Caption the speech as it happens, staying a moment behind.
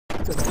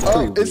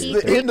Oh, it's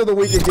the end of the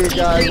week again,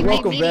 guys.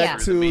 Welcome back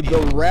to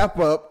the wrap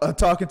up of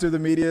Talking to the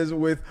Medias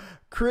with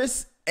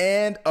Chris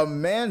and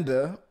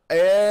Amanda.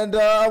 And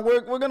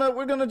we're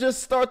gonna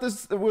just start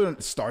this. We're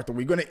gonna start the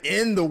week. We're gonna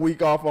end the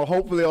week off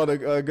hopefully on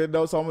a good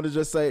note. So I'm gonna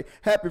just say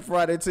Happy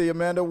Friday to you,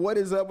 Amanda. What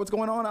is up? What's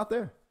going on out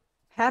there?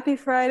 Happy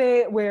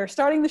Friday. We're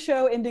starting the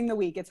show, ending the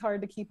week. It's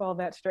hard to keep all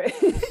that straight.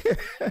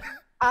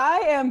 I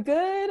am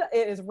good.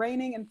 It is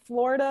raining in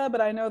Florida, but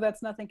I know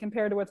that's nothing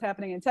compared to what's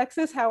happening in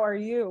Texas. How are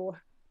you?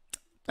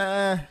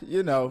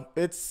 You know,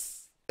 it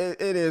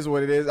is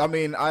what it is. I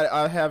mean,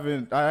 I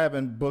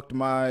haven't booked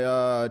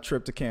my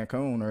trip to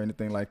Cancun or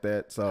anything like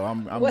that. So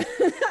I'm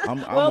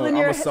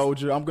a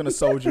soldier. I'm gonna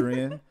soldier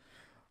in.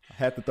 I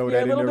had to throw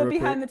that in there. You're a little bit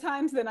behind the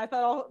times then. I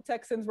thought all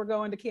Texans were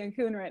going to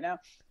Cancun right now.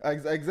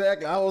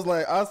 Exactly.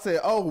 I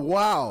said, oh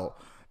wow,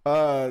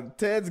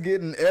 Ted's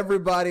getting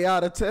everybody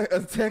out of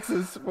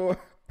Texas for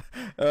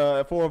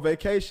a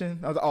vacation.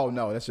 I was like, oh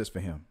no, that's just for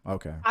him.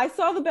 Okay. I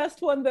saw the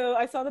best one though.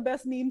 I saw the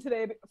best meme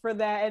today for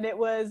that, and it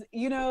was,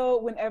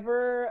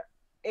 whenever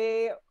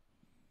a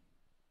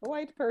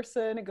white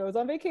person goes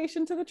on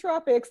vacation to the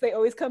tropics, they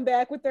always come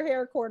back with their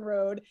hair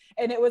cornrowed,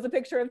 and it was a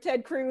picture of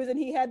Ted Cruz, and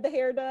he had the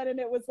hair done, and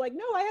it was like,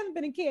 no, I haven't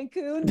been in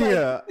Cancun.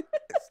 Yeah.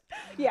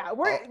 Yeah,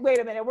 wait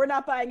a minute, we're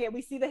not buying it.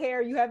 We see the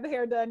hair, you have the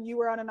hair done, you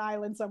were on an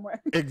island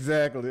somewhere.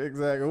 Exactly.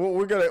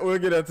 We'll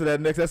get into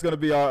that next. That's gonna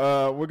be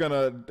our we're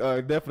gonna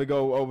definitely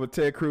go over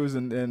Ted Cruz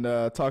and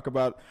talk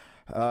about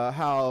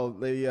how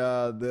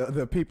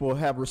the people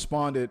have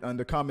responded on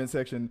the comment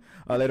section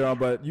later on.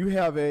 But you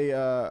have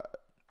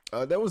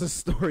there was a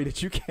story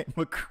that you came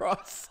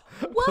across.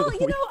 Well, I'm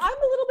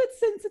a little bit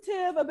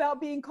sensitive about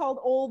being called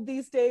old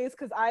these days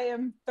because I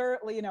am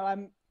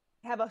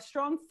have a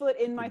strong foot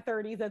in my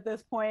 30s at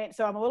this point,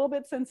 so I'm a little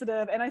bit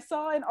sensitive. And I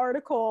saw an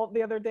article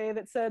the other day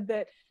that said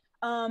that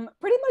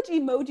pretty much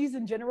emojis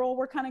in general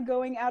were kind of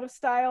going out of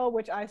style,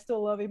 which I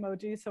still love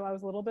emojis, so I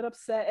was a little bit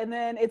upset. And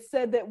then it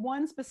said that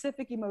one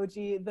specific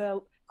emoji,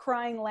 the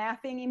crying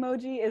laughing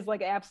emoji, is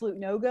like an absolute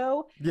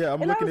no-go. Yeah, I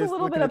was a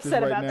little bit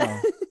upset about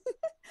that.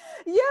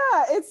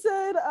 Yeah, it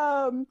said,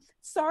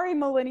 sorry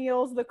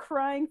millennials, the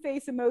crying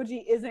face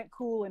emoji isn't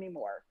cool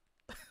anymore.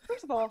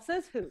 First of all,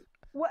 says who?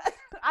 What?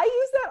 I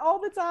use that all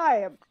the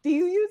time. Do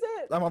you use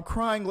it? I'm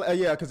crying.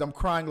 Yeah, because I'm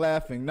crying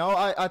laughing. No,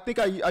 I think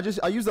I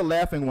use the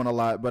laughing one a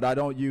lot, but I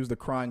don't use the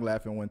crying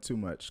laughing one too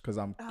much because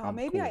I'm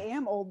maybe cool. I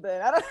am old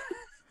then. I don't.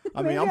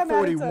 I mean, I'm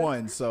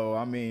 41, so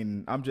I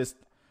mean, I'm just.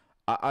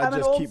 I'm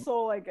an old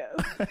soul, I guess.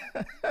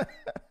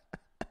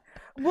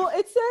 Well,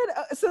 it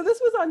said, so this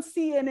was on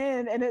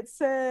CNN, and it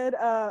said,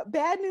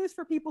 bad news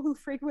for people who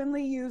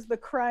frequently use the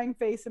crying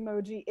face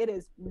emoji. It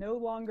is no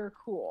longer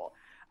cool.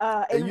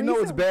 And you know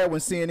it's bad when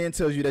CNN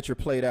tells you that you're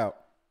played out.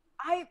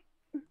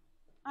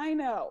 I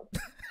know.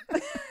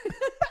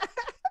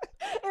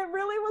 It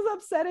really was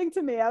upsetting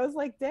to me. I was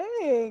like,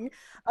 dang.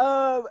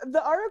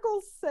 The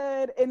article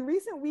said, in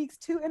recent weeks,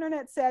 two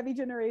internet savvy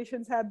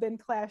generations have been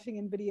clashing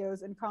in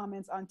videos and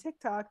comments on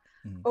TikTok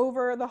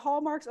over the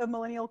hallmarks of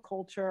millennial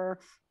culture.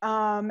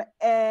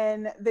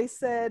 And they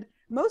said,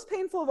 most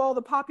painful of all,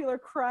 the popular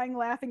crying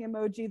laughing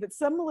emoji that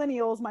some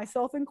millennials,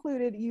 myself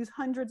included, use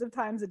hundreds of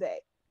times a day.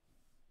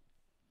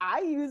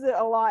 I use it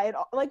a lot.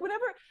 Like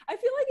whenever, I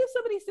feel like if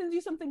somebody sends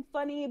you something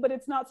funny, but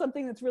it's not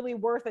something that's really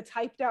worth a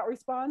typed out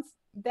response,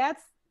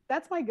 that's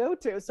my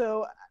go-to.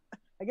 So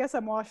I guess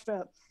I'm washed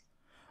up.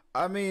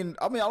 I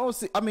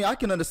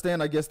can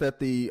understand, I guess, that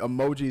the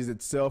emojis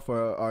itself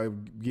are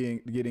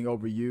getting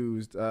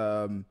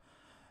overused.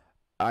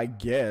 I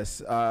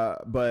guess,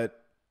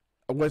 but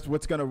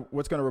what's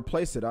gonna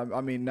replace it?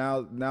 I mean, now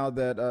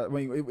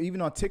that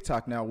even on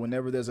TikTok now,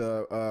 whenever there's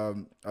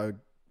a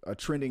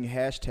trending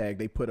hashtag,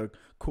 they put a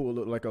cool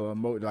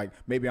emoji. Like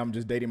maybe I'm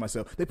just dating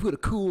myself. They put a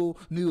cool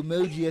new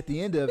emoji at the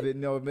end of it.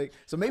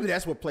 So maybe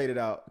that's what played it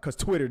out because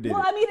Twitter did.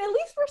 Well, I mean, at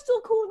least we're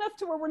still cool enough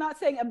to where we're not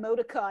saying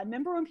emoticon.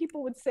 Remember when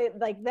people would say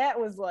like that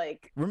was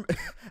like.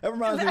 That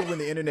reminds me when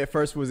the internet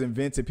first was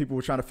invented. People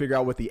were trying to figure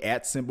out what the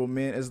 @ symbol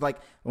meant. It's like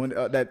when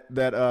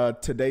that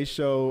Today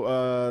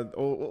Show.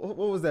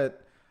 What was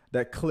that?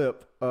 That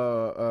clip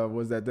there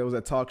was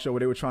a talk show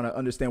where they were trying to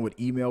understand what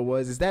email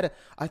was. Is that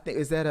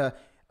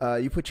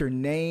you put your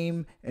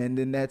name and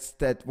then that's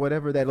that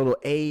whatever that little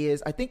A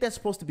is. I think that's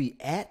supposed to be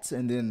 @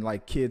 and then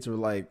like kids are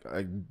like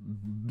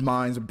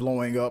minds are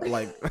blowing up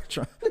like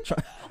try.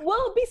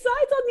 Well,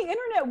 besides on the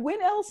internet,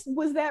 when else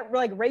was that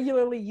like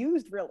regularly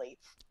used really?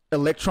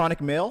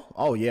 Electronic mail?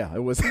 Oh yeah, it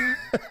was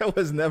it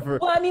was never.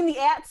 Well, I mean the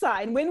 @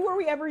 sign. When were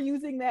we ever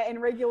using that in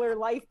regular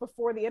life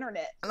before the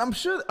internet? And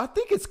I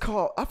think it's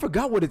called, I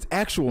forgot what its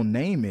actual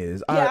name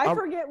is. Yeah, I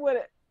forget what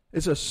it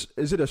is it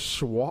a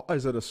schwa?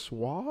 Is it a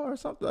schwa or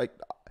something? Like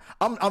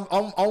I'm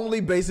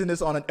only basing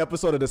this on an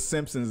episode of The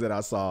Simpsons that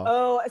I saw.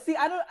 Oh, see,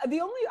 I know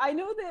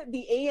that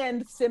the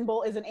and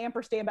symbol is an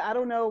ampersand, but I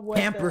don't know what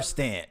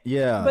ampersand.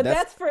 Yeah, but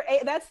that's for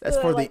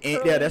the curly,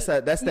 yeah, that's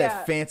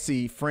that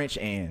fancy French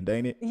and,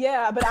 ain't it?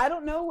 Yeah, but I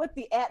don't know what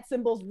the @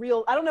 symbol's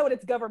real. I don't know what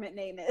its government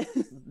name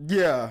is.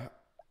 Yeah,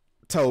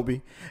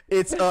 Toby.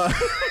 It's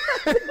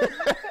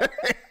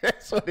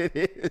That's what it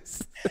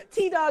is.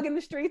 T-Dog in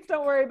the streets.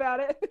 Don't worry about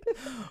it.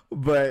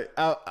 But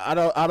I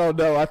don't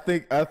know.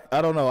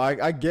 I don't know.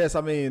 I guess,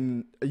 I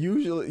mean,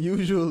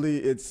 usually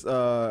it's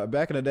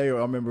back in the day. I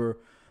remember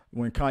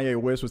when Kanye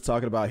West was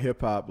talking about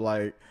hip hop,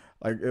 like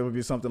it would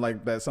be something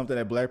like that, something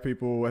that black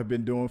people have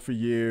been doing for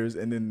years,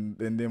 and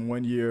then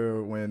one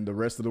year when the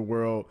rest of the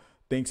world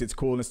thinks it's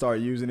cool and start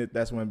using it,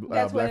 that's when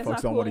black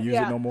folks don't want to use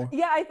it no more.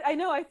 Yeah, I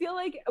know. I feel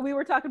like we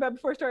were talking about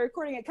before we started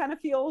recording. It kind of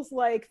feels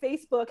like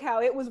Facebook,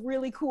 how it was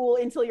really cool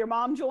until your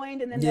mom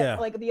joined, and then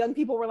like the young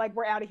people were like,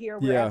 "We're out of here.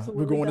 We're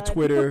absolutely we're going done." to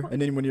Twitter, and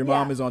then when your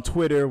mom is on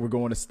Twitter, we're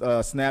going to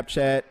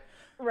Snapchat.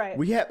 Right.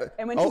 We have,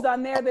 and when she's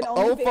on there, then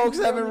old folks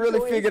haven't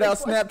really figured out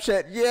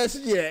Snapchat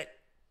yet.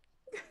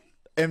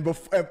 And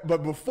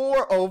but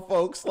before old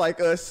folks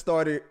like us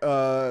started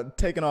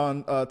taking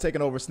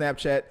over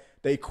Snapchat,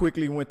 they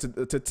quickly went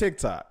to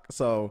TikTok.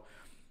 So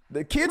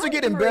the kids are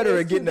getting better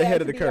at getting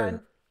ahead of the curve.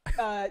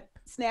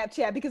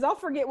 Snapchat, because I'll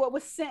forget what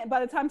was sent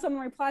by the time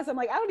someone replies. I'm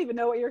like, I don't even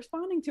know what you're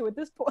responding to at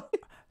this point.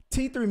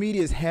 T3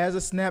 Medias has a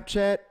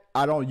Snapchat.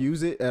 I don't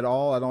use it at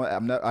all.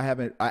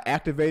 I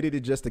activated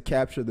it just to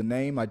capture the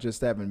name. I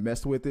just haven't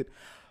messed with it.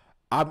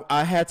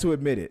 I had to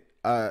admit it.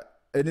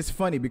 And it's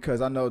funny because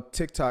I know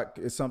TikTok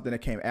is something that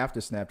came after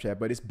Snapchat,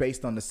 but it's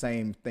based on the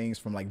same things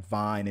from like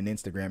Vine and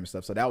Instagram and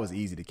stuff. So that was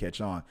easy to catch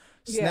on.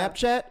 Yeah.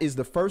 Snapchat is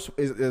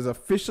is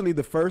officially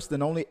the first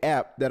and only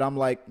app that I'm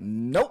like,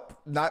 nope,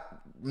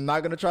 not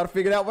going to try to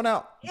figure that one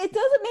out. It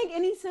doesn't make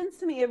any sense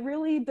to me. It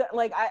really,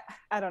 like,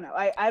 I don't know.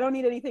 I don't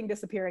need anything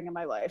disappearing in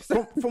my life.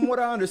 So. From what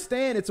I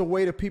understand, it's a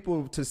way to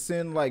people to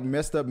send like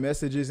messed up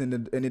messages and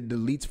it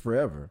deletes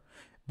forever.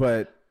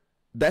 But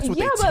that's what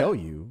they tell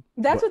you.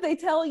 That's what they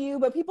tell you,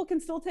 but people can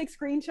still take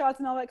screenshots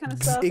and all that kind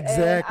of stuff.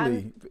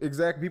 Exactly.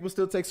 People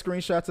still take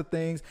screenshots of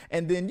things,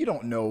 and then you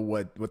don't know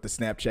what the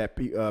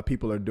Snapchat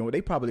people are doing. They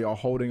probably are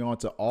holding on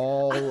to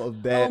all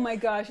of that. Oh my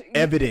gosh,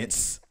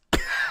 evidence.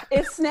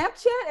 If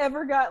Snapchat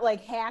ever got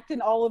like hacked and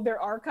all of their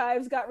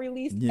archives got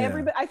released,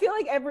 I feel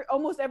like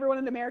almost everyone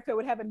in America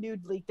would have a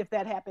nude leaked if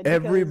that happened.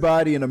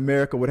 Everybody in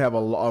America would have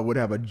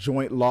a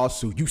joint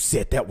lawsuit. You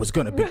said that was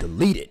going to be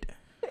deleted.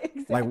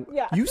 Exactly.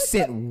 Like, you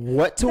sent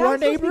what to our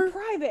neighbor?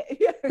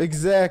 Private.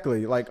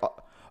 Exactly. Like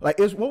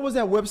what was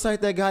that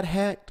website that got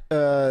hacked?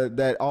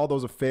 That all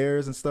those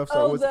affairs and stuff.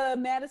 So the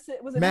Madison.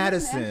 Was it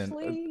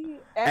Madison?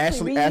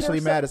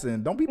 Ashley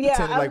Madison. Don't be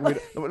pretending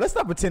let's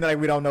not pretend like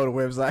we don't know the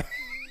website.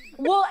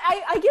 Well,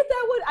 I get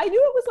that one. I knew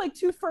it was like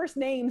two first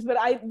names, but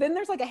then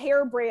there's like a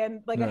hair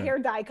brand, like a hair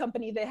dye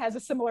company that has a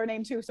similar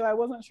name too. So I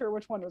wasn't sure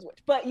which one was which.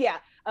 But yeah,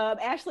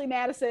 Ashley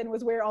Madison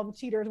was where all the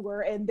cheaters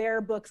were, and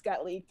their books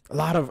got leaked. A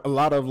lot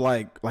of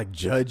like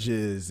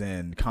judges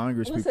and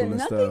Congress people and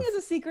stuff. Nothing is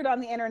a secret on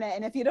the internet,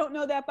 and if you don't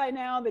know that by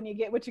now, then you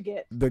get what you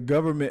get. The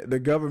government.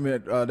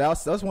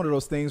 That's one of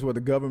those things where the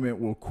government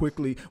will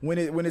quickly, when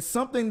it's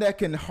something that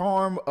can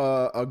harm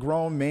a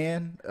grown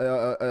man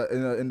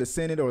in the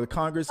Senate or the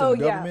Congress or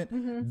the government.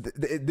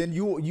 Then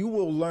you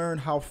will learn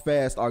how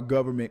fast our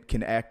government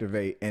can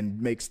activate and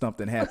make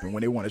something happen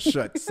when they want to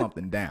shut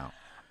something down.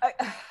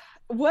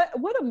 What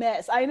a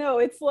mess. I know.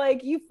 It's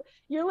like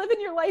you're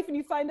living your life and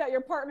you find out your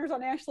partner's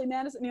on Ashley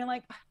Madison and you're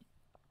like,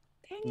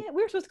 dang it,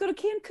 we're supposed to go to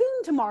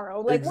Cancun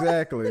tomorrow. Like,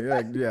 exactly.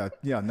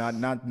 Yeah.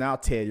 Not now,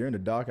 Ted. You're in the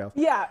doghouse.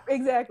 Yeah,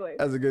 exactly.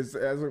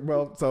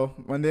 So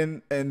and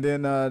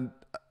then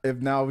if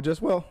now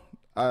just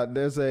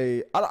there's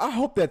I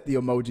hope that the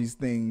emojis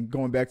thing,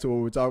 going back to what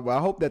we were talking about,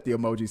 I hope that the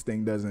emojis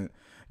thing doesn't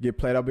get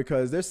played out,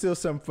 because there's still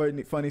some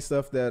funny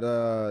stuff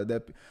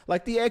that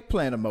like the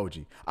eggplant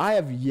emoji. I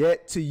have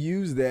yet to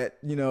use that,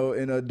 in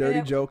a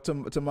dirty joke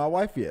to my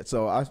wife yet.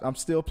 So I'm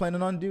still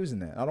planning on using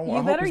that.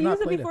 You better use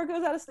it before it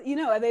goes out of,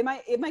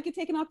 it might get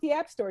taken off the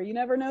app store. You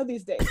never know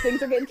these days.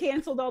 Things are getting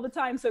canceled all the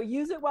time. So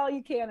use it while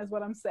you can is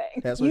what I'm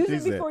saying. That's what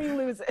use it before you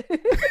lose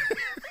it.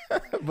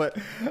 But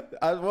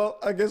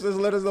I guess just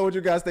let us know what you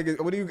guys think.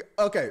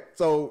 Okay,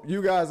 so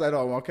you guys at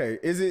home, okay,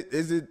 is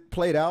it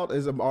played out?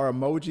 Are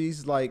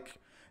emojis like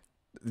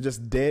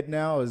just dead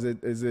now? Is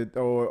it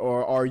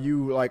or are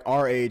you like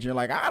our age and you're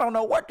like, I don't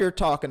know what you're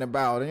talking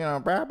about, Yeah,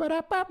 if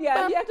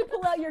you have to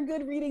pull out your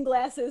good reading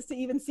glasses to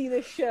even see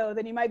this show,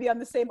 then you might be on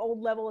the same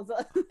old level as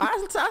us.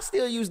 I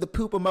still use the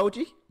poop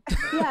emoji.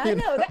 Yeah, I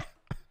know that.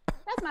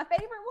 That's my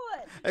favorite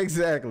one.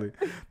 Exactly.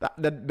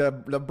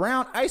 The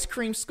brown ice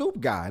cream scoop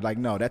guy. Like,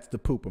 no, that's the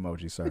poop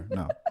emoji, sir.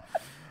 No.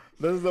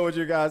 Let us know what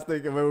you guys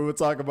think, and maybe we'll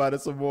talk about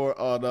it some more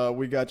on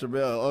We Got Your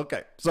Mail.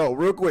 Okay, so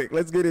real quick,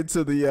 let's get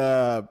into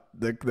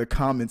the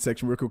comment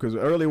section real quick, because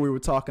earlier we were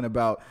talking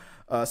about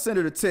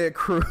Senator Ted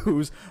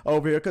Cruz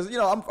over here, because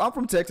I'm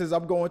from Texas.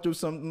 I'm going through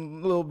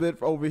some little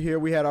bit over here.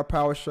 We had our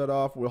power shut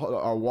off.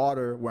 Our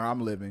water where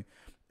I'm living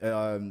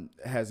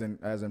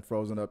hasn't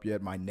frozen up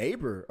yet. My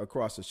neighbor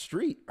across the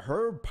street,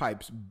 her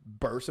pipes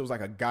burst. It was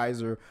like a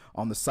geyser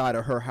on the side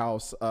of her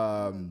house.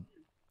 I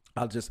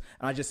just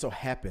so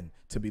happened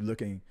to be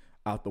looking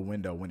out the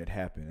window when it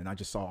happened, and I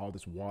just saw all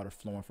this water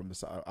flowing from the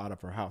side out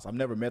of her house. I've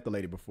never met the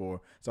lady before,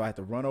 so I had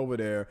to run over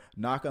there,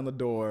 knock on the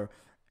door,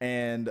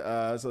 and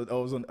so it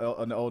was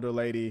an older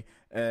lady,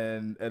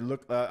 and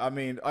looked. I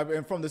mean,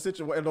 from the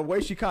situation, the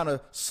way she kind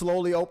of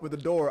slowly opened the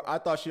door, I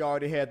thought she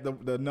already had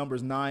the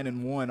numbers 9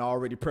 and 1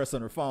 already pressed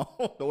on her phone.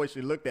 The way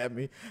she looked at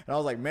me, and I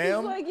was like,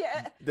 "Ma'am, like,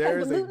 yeah,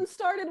 there's has the looting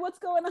started? What's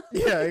going on?"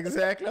 Yeah,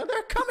 exactly. Oh,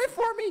 they're coming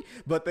for me.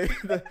 But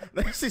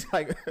she's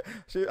like,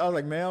 I was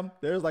like, "Ma'am,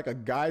 there's like a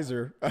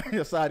geyser on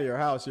the side of your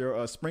house.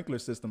 Your sprinkler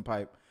system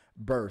pipe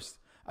burst."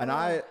 And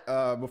I,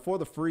 before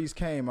the freeze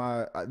came,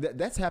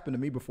 that's happened to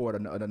me before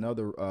at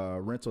another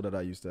rental that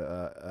I used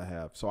to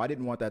have. So I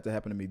didn't want that to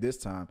happen to me this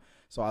time.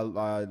 So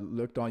I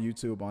looked on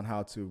YouTube on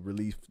how to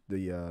release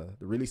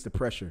the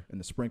pressure in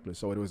the sprinkler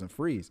so it doesn't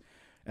freeze.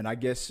 And I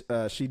guess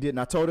she didn't.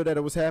 I told her that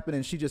it was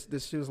happening. She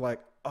was like,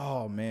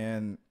 "Oh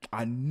man,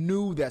 I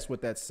knew that's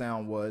what that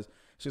sound was."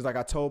 She was like,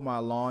 "I told my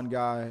lawn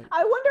guy."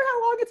 I wonder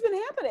how long it's been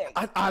happening.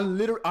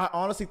 I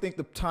honestly think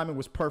the timing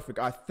was perfect.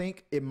 I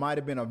think it might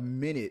have been a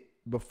minute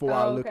before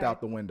I looked out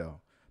the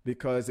window,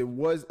 because it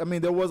was, I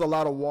mean, there was a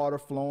lot of water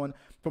flowing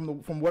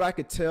from what I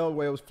could tell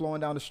where it was flowing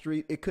down the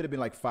street. It could have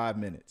been like 5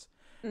 minutes.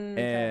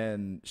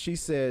 And she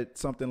said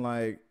something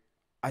like,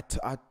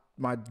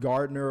 my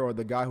gardener or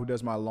the guy who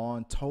does my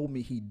lawn told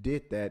me he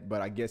did that,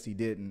 but I guess he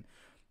didn't.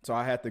 So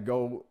I had to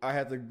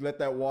let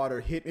that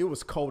water hit. It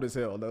was cold as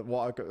hell. The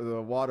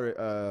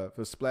water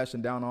was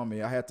splashing down on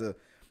me. I had to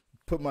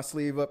put my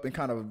sleeve up and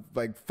kind of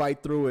like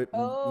fight through it.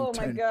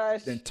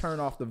 And turn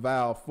off the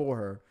valve for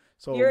her.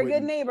 So you're a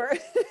good neighbor.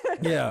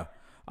 Yeah.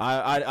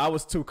 I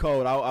was too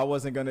cold. I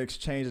wasn't going to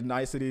exchange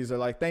niceties or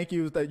like, "Thank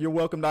you, that you're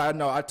welcome."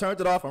 No, I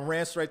turned it off and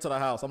ran straight to the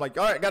house. I'm like,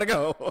 "All right, gotta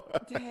go."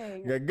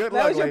 Dang. Yeah, good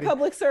luck, that was your lady.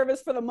 Public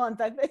service for the month,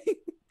 I think.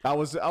 I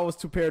was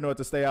too paranoid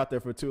to stay out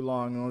there for too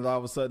long. And all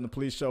of a sudden the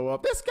police show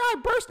up. "This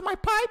guy burst my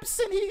pipes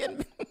and he..."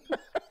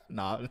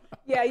 Nah.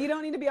 Yeah, you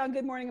don't need to be on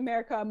Good Morning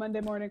America on Monday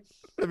morning.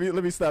 Let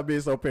me stop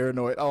being so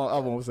paranoid. I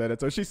won't say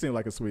that. So she seemed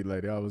like a sweet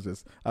lady. I was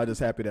just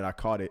happy that I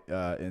caught it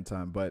in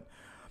time.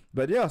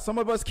 But yeah, some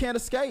of us can't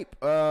escape,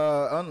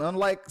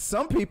 unlike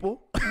some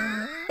people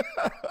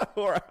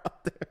who are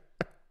out there.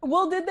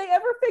 Well, did they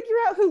ever figure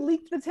out who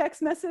leaked the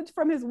text message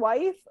from his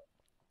wife?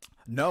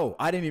 No,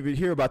 I didn't even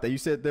hear about that. You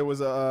said there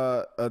was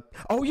yes,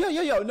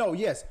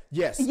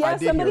 Yeah, I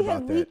did somebody hear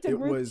had about leaked that. a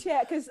group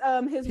chat because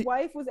his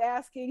wife was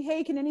asking,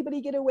 "Hey, can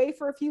anybody get away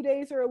for a few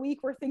days or a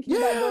week? We're thinking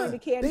about going to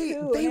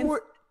Cancun."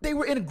 They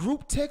were in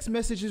group text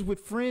messages with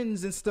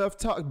friends and stuff.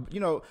 I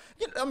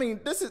mean,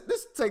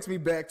 this takes me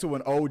back to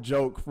an old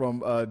joke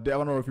from I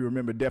don't know if you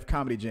remember Def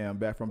Comedy Jam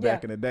back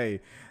in the day,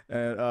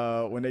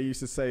 and when they used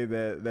to say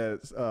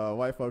that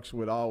white folks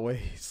would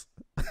always,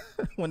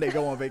 when they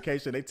go on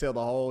vacation, they tell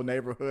the whole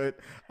neighborhood.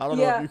 I don't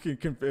know if you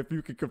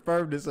can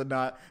confirm this or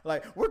not.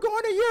 Like, "We're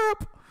going to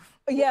Europe."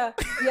 Yeah,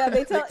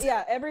 they tell.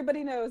 Yeah,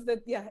 everybody knows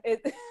that. Yeah,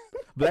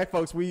 Black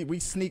folks, we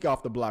sneak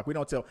off the block. We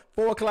don't tell.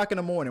 4:00 in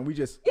the morning, we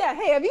just. Yeah,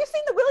 hey, have you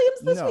seen the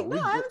Williams this week?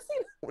 No, I haven't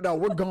seen. No,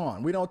 we're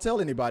gone. We don't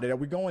tell anybody that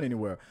we're going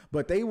anywhere.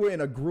 But they were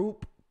in a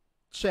group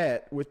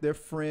chat with their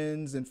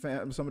friends and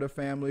some of their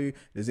family.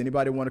 "Does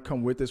anybody want to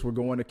come with us? We're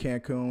going to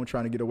Cancun,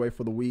 trying to get away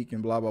for the week,"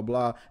 and blah blah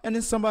blah. And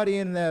then somebody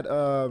in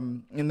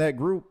that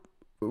group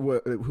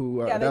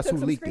who they that's took who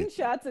some leaked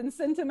screenshots and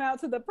sent them out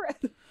to the press.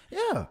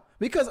 Yeah,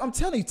 because I'm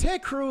telling you,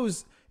 Ted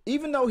Cruz,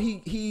 even though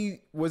he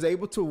was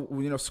able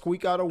to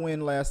squeak out a win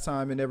last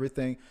time and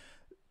everything,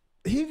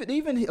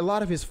 even a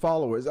lot of his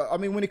followers, I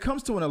mean, when it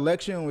comes to an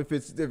election, if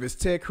it's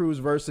Ted Cruz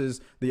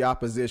versus the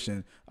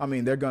opposition, I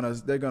mean, they're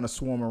gonna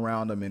swarm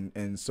around him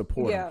and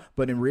support him.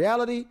 But in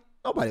reality,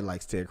 nobody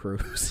likes Ted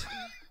Cruz.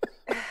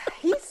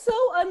 He's so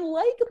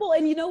unlikable.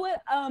 And you know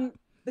what?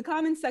 The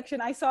comment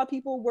section, I saw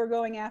people were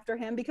going after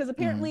him because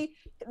apparently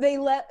they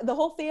let the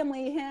whole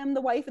family, him, the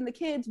wife, and the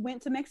kids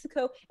went to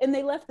Mexico, and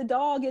they left the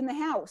dog in the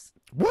house.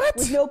 What?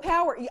 With no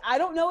power. I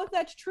don't know if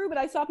that's true, but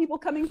I saw people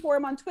coming for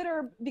him on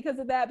Twitter because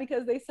of that,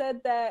 because they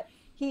said that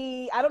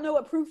I don't know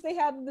what proof they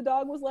had that the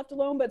dog was left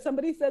alone, but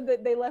somebody said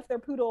that they left their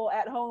poodle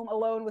at home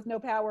alone with no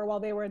power while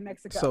they were in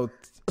Mexico.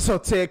 So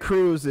Ted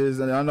Cruz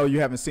is, and I know you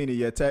haven't seen it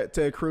yet,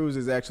 Ted Cruz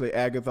is actually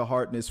Agatha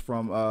Harkness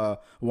from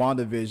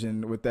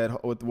WandaVision with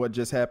what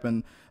just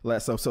happened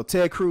last. So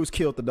Ted Cruz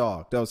killed the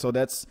dog. So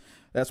that's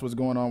what's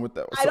going on with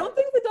that. So, I don't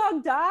think the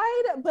dog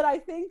died, but I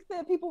think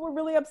that people were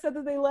really upset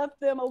that they left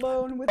them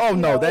alone with. Oh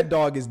no, that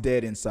dog is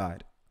dead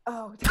inside.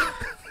 Oh.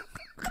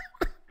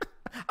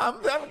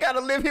 I've got to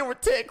live here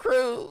with Ted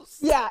Cruz.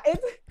 Yeah,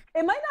 it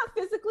might not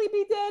physically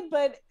be dead,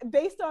 but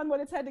based on what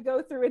it's had to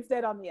go through, it's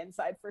dead on the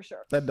inside for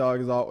sure. That dog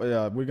is all.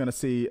 We're gonna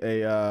see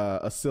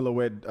a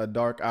silhouette, a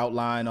dark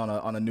outline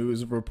on a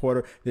news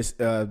reporter. This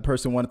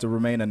person wanted to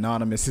remain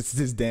anonymous. It's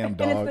this damn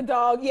dog. And it's the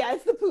dog. Yeah,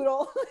 it's the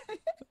poodle.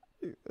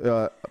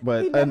 But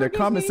in the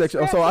comment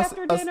section, so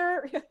after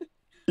dinner.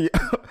 Yeah,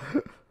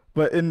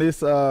 but in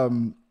this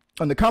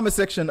on the comment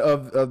section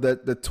of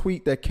the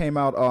tweet that came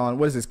out on,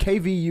 what is this,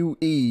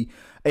 KVUE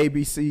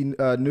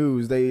ABC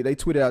News, they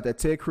tweeted out that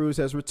Ted Cruz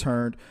has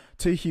returned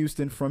to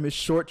Houston from his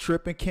short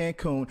trip in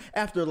Cancun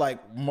after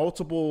like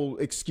multiple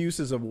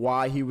excuses of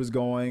why he was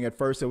going. At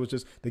first it was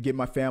just to get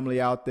my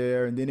family out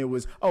there, and then it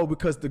was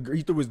because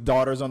he threw his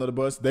daughters under the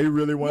bus. They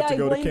really wanted to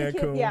go to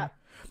Cancun. Yeah.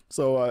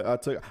 So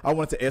I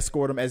wanted to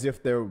escort them as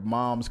if their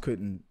moms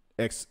couldn't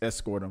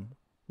escort them.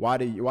 Why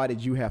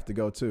did you have to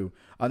go too?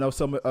 I know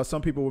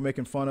some people were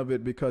making fun of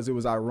it because it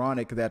was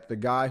ironic that the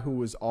guy who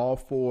was all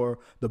for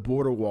the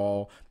border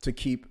wall to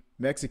keep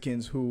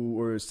Mexicans who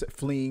were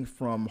fleeing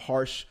from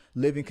harsh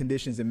living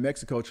conditions in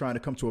Mexico trying to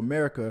come to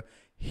America,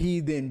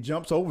 he then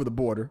jumps over the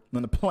border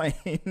on the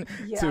plane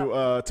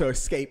to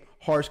escape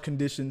harsh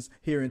conditions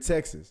here in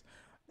Texas.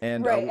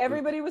 And right,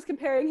 everybody was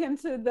comparing him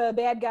to the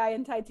bad guy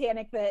in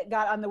Titanic that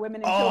got on the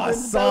women and children's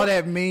I saw boat.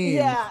 that meme.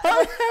 Yeah,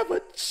 I have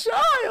a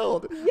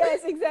child.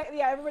 Yes, exactly.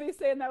 Yeah, everybody's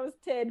saying that was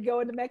Ted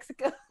going to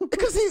Mexico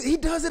because he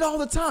does it all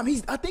the time.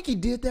 I think he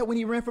did that when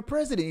he ran for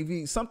president.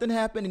 If something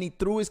happened and he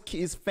threw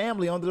his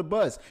family under the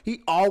bus,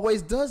 he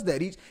always does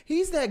that.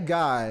 He's that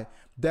guy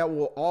that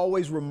will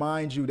always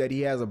remind you that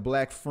he has a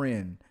black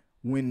friend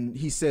when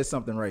he says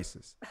something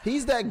racist.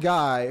 He's that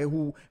guy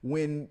who,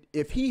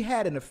 if he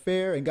had an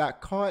affair and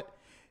got caught,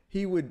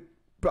 he would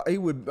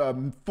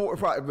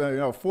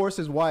force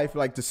his wife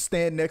like to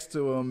stand next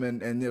to him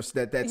and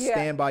that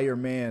stand by your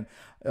man.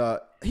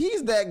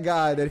 He's that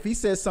guy that if he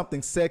says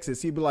something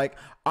sexist, he'd be like,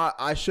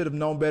 I should have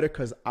known better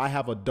because I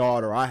have a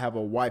daughter, I have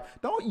a wife.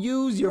 Don't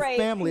use your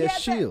family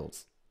as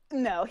shields.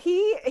 No, he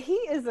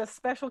is a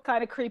special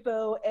kind of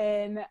creepo,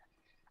 and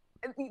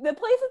the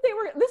places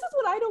this is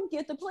what I don't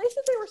get. The places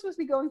they were supposed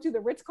to be going to,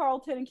 the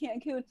Ritz-Carlton in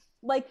Cancun,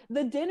 like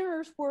the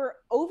dinners were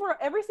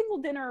every single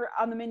dinner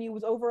on the menu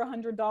was over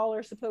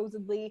 $100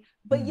 supposedly,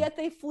 but yet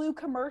they flew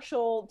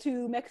commercial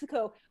to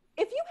Mexico.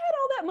 If you had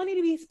all that money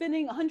to be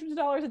spending hundreds of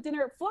dollars at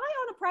dinner, fly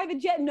on a private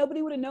jet and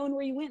nobody would have known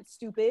where you went,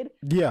 stupid.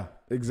 Yeah,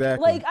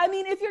 exactly. Like, I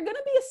mean, if you're going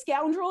to be a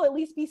scoundrel, at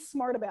least be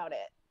smart about it.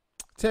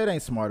 Ted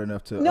ain't smart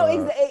enough to. No,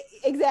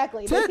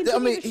 exactly. Ted,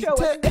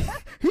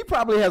 he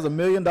probably has $1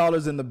 million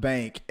in the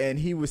bank, and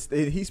he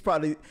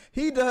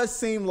does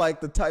seem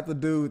like the type of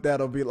dude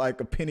that'll be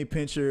like a penny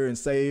pincher and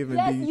save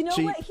and be you know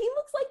cheap. what? He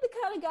looks like the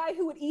kind of guy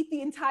who would eat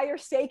the entire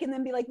steak and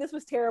then be like, "This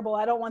was terrible.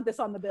 I don't want this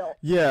on the bill."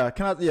 Yeah,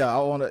 I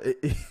want to.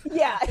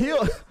 Yeah,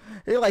 he'll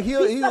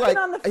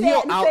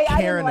out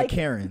Karen the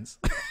Karens.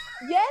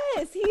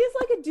 Yes, he is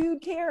like a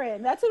dude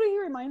Karen. That's what he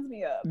reminds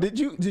me of. Did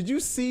you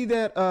see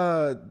that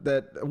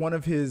one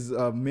of his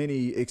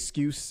many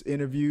excuse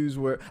interviews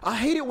where I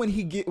hate it when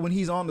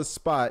he's on the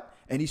spot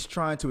and he's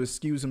trying to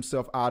excuse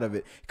himself out of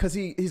it because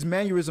his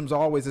mannerisms are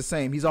always the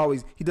same. He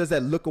does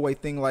that look away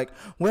thing like,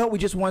 well, we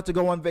just wanted to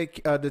go on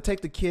to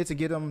take the kids and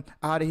get them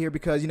out of here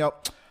because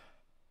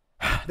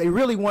they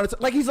really wanted to,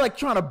 like, he's like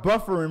trying to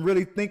buffer and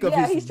really think of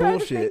his bullshit. Yeah, he's trying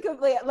to think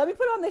of let me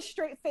put on this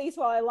straight face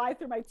while I lie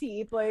through my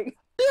teeth, like.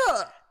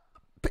 Yeah.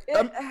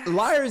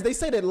 Liars, they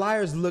say that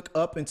liars look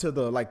up and to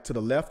the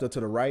left or to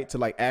the right to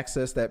like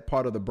access that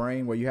part of the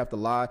brain where you have to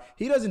lie.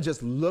 He doesn't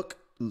just look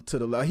to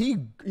the left.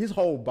 His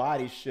whole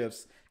body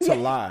shifts to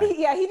lie.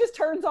 Yeah, he just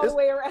turns all the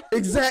way around.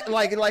 Exactly,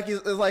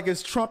 like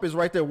his Trump is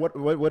right there. What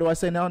do I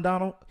say now,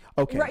 Donald?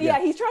 Okay. Right, yeah,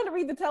 he's trying to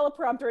read the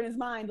teleprompter in his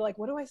mind. Like,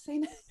 what do I say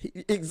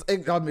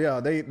now?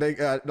 They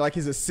like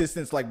his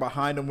assistants like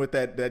behind him with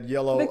that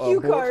yellow the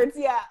cue cards.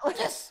 Yeah.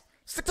 Yes,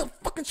 stick to the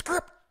fucking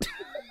script.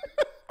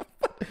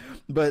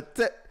 But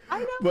I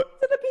know,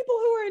 to the people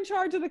who are in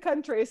charge of the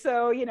country,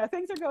 so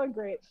things are going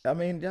great. I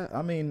mean,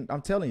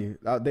 I'm telling you,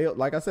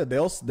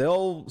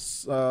 they'll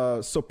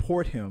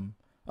support him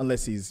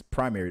unless he's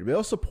primary.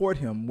 They'll support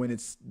him when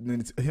it's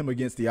him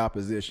against the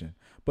opposition.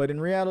 But in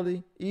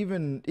reality,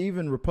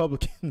 even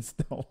Republicans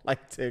don't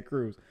like Ted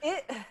Cruz.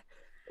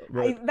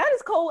 That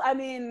is cold. I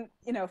mean,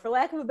 for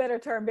lack of a better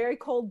term, very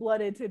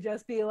cold-blooded to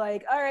just be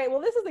like, all right, well,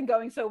 this isn't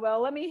going so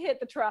well. Let me hit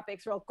the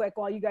tropics real quick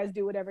while you guys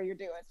do whatever you're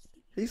doing.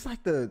 He's like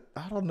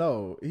I don't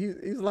know.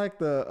 He's like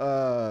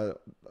the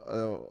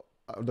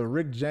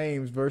Rick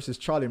James versus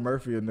Charlie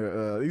Murphy,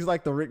 and he's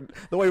like the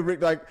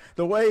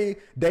way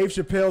Dave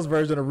Chappelle's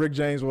version of Rick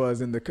James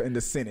was in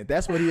the Senate.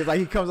 That's what he is. Like,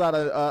 he comes out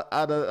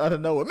of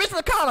nowhere, Mitch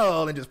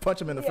McConnell, and just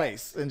punch him in the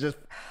face and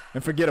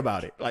forget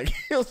about it. Like,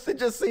 it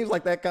just seems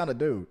like that kind of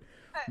dude.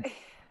 There's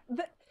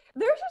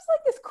just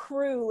like this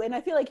crew, and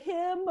I feel like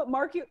him,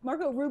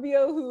 Marco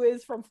Rubio, who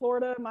is from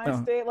Florida,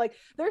 my state, like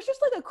there's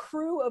just like a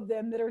crew of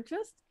them that are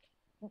just.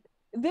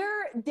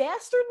 They're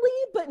dastardly,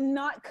 but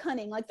not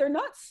cunning. Like, they're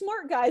not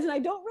smart guys, and I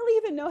don't really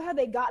even know how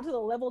they got to the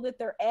level that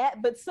they're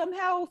at, but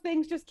somehow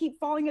things just keep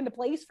falling into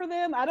place for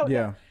them. I don't know.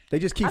 Yeah, they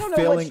just keep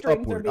failing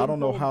upward. I don't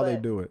know how they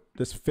do it.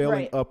 Just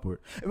failing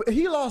upward.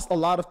 He lost a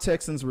lot of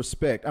Texans'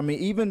 respect. I mean,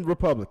 even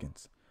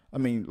Republicans. I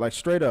mean, like,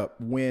 straight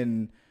up,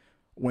 when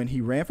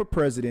he ran for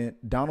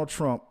president, Donald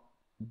Trump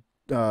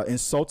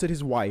insulted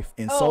his wife,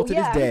 insulted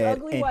his dad,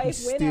 ugly and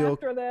wife went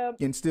after them.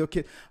 And still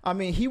kid. I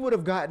mean, he would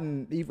have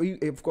gotten,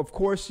 of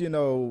course, you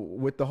know,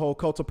 with the whole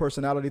cult of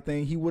personality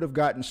thing, he would have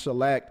gotten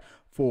shellacked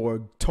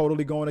for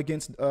totally going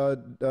against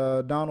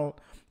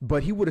Donald,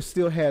 but he would have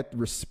still had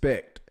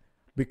respect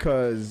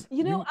because I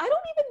don't even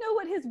know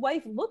what his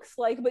wife looks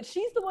like, but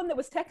she's the one that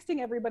was texting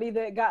everybody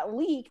that got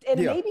leaked, and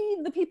maybe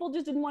the people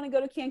just didn't want to go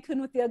to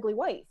Cancun with the ugly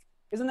wife.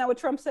 Isn't that what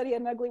Trump said? He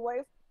had an ugly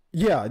wife.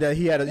 Yeah, that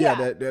he had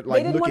that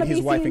like look at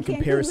his wife in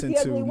comparison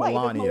to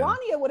Melania. If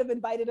Melania would have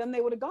invited him,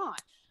 they would have gone.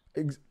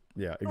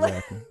 Yeah,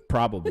 exactly.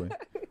 Probably.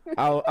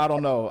 I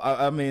don't know.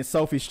 I mean,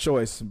 Sophie's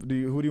choice. Who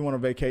do you want to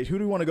vacation? Who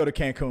do you want to go to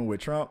Cancun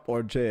with, Trump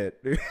or Jed?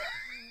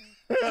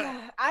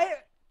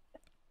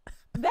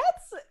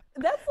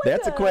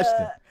 That's a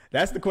question.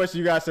 That's the question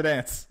you guys should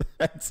answer.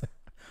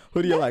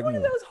 Who do you like? One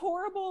of those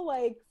horrible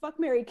like fuck,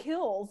 marry,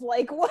 kills.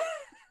 Like what?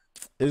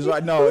 It's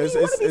like no, it's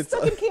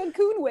stuck in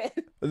Cancun with.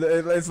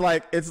 It's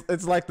like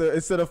the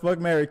instead of fuck,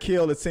 marry,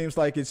 kill, it seems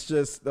like it's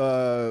just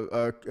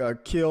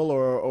kill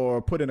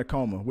or put in a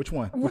coma. Which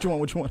one? Which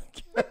one?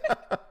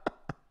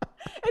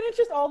 And it's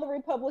just all the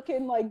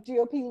Republican like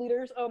GOP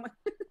leaders. Oh my.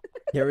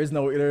 There is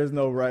no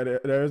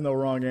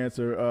wrong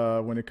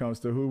answer when it comes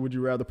to who would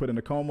you rather put in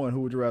a coma and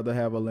who would you rather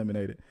have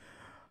eliminated.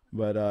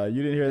 But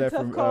you didn't hear that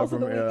from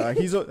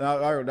he's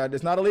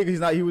it's not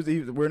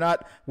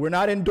illegal. We're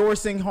not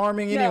endorsing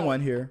harming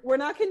anyone here. We're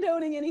not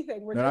condoning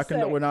anything.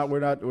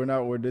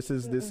 This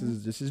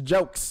is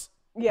jokes.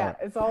 Yeah,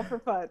 it's all for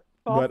fun.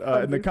 But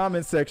in the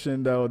comment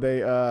section though, they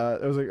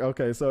it was like,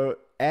 okay, so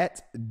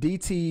at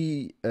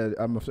DT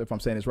if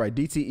I'm saying this right,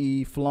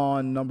 DTE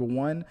Flawn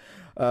 #1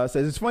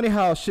 says it's funny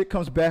how shit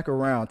comes back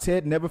around.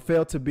 Ted never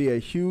failed to be a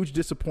huge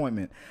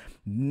disappointment.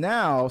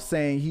 Now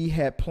saying he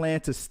had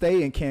planned to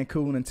stay in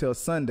Cancun until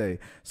Sunday.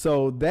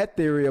 So that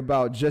theory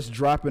about just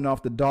dropping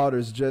off the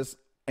daughters just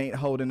ain't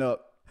holding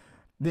up.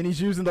 Then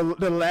he's using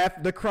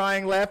the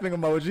crying laughing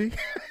emoji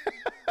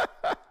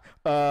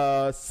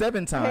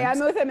 7 times. Hey, I'm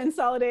with him in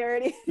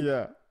solidarity.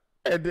 Yeah.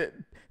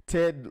 And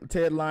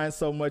Ted lying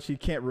so much he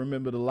can't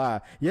remember the lie.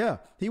 Yeah,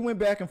 he went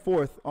back and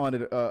forth on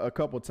it a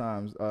couple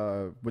times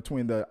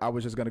between I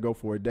was just gonna go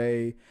for a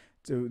day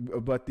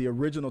but the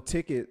original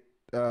ticket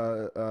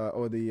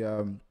or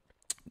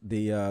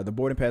the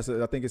boarding pass,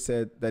 I think it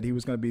said that he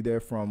was going to be there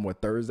from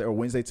Thursday or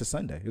Wednesday to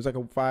Sunday. It was like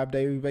a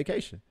 5-day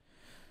vacation.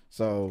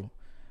 So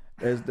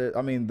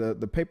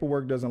the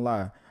paperwork doesn't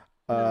lie.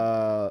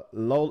 At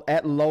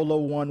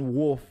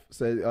Lola1Wolf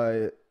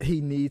said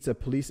he needs a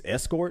police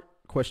escort ?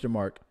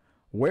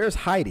 Where's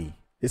Heidi?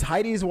 Is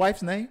Heidi his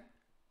wife's name?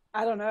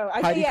 I don't know.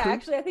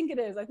 Actually, I think it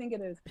is.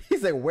 He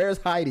said, "Where's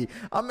Heidi?"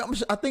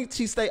 I think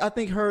she stayed. I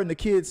think her and the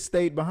kids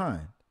stayed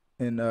behind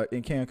in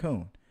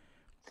Cancun.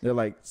 They're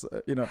like,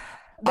 you know,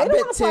 they don't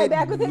want to fly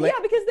back with him. Yeah,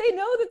 because they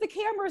know that the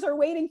cameras are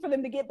waiting for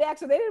them to get back,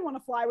 so they didn't want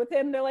to fly with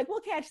him. They're like, "We'll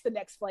catch the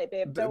next flight,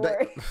 babe. Don't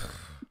worry."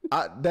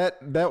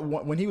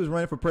 When he was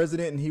running for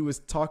president and he was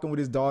talking with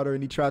his daughter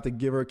and he tried to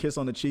give her a kiss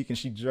on the cheek and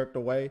she jerked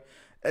away,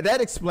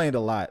 that explained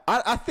a lot.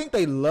 I think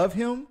they love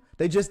him.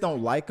 They just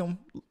don't like him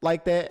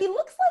like that. He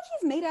looks like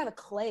he's made out of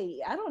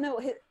clay. I don't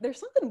know. There's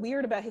something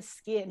weird about his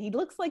skin. He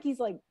looks like he's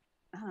like,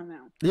 I don't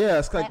know. Yeah,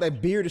 it's like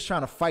that beard is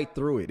trying to fight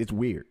through it. It's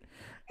weird.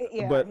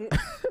 Yeah. But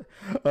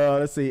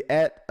let's see.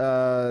 At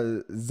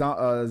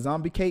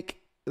Zombie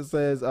Cake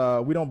says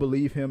we don't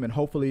believe him, and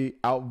hopefully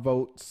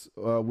outvotes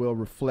will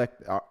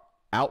reflect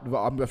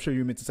I'm sure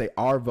you meant to say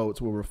our votes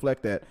will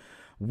reflect that.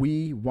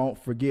 We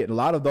won't forget. A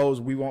lot of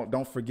those we won't.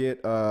 Don't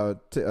forget.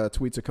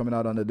 Tweets are coming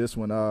out under this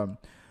one.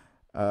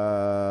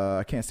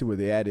 I can't see where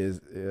the ad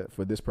is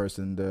for this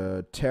person.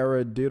 The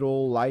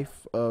Terradiddle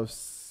life of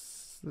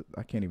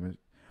I can't even.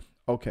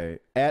 Okay,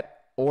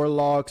 at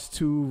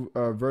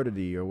Orlogs2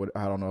 Verdity or what?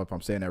 I don't know if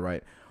I'm saying that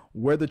right.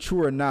 Whether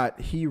true or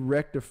not, he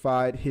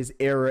rectified his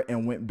error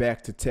and went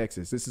back to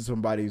Texas. This is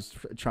somebody who's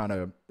trying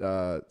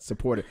to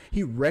support it.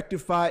 He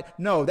rectified.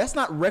 No, that's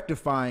not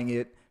rectifying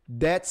it.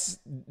 That's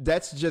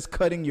just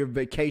cutting your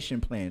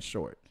vacation plan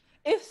short.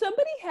 If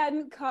somebody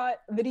hadn't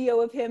caught video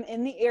of him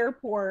in the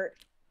airport,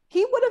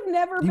 he would have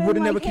never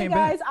been like, hey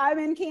guys, I'm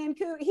in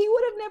Cancun. He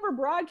would have never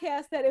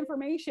broadcast that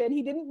information.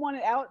 He didn't want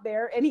it out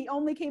there, and he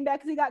only came back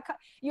because he got caught.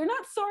 You're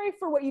not sorry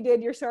for what you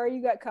did. You're sorry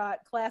you got caught.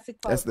 Classic.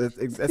 That's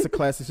a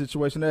classic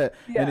situation. Yeah.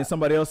 And then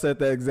somebody else said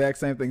the exact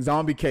same thing.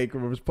 Zombie Cake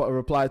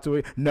replied to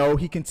it. No,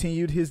 he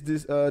continued his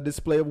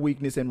display of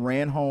weakness and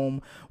ran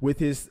home with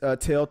his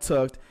tail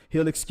tucked.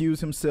 He'll excuse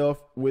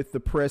himself with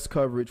the press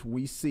coverage.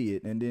 We see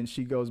it. And then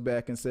she goes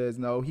back and says,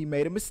 no, he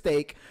made a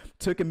mistake,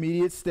 took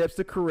immediate steps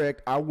to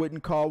correct. I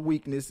wouldn't call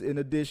weakness. In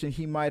addition,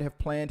 he might have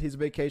planned his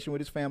vacation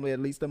with his family at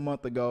least a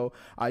month ago.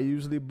 I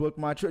usually book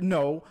my trip.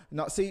 No.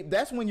 See,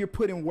 that's when you're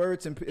putting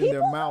words in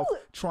their mouth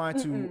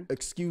trying to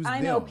excuse them. I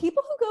know.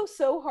 People who go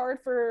so hard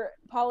for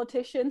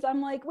politicians.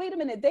 I'm like, wait a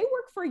minute, they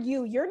work for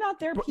you. You're not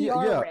their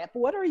PR rep.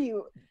 What are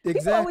you? Exactly.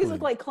 People always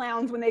look like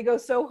clowns when they go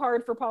so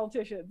hard for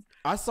politicians.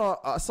 I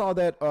saw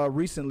that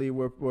recently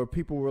where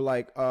people were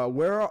like,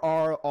 where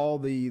are all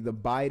the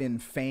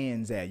Biden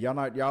fans at?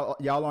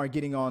 Y'all aren't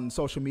getting on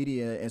social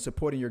media and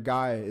supporting your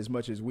guy as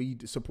much as we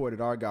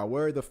supported our guy.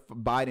 Where are the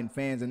Biden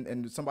fans?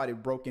 And somebody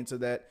broke into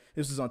that.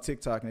 This was on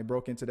TikTok, and they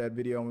broke into that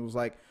video and it was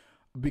like,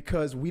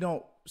 because we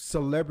don't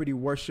celebrity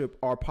worship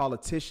our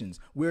politicians.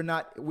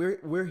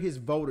 We're his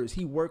voters.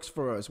 He works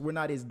for us. We're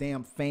not his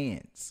damn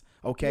fans.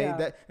 Okay.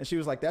 Yeah. And she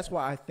was like, that's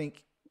why I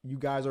think you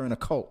guys are in a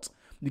cult,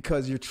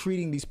 because you're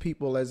treating these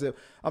people as if,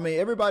 I mean,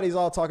 everybody's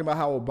all talking about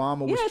how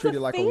Obama was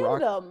treated like a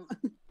rock.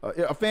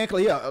 A fan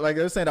club, yeah. Like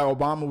they're saying that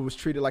Obama was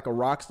treated like a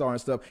rock star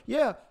and stuff.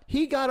 Yeah,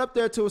 he got up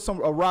there to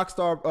a rock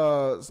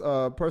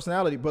star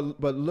personality, but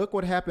look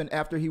what happened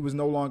after he was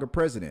no longer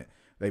president.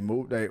 They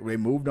moved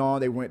on.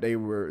 They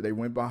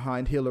went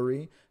behind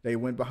Hillary. They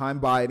went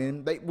behind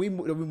Biden. We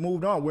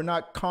moved on. We're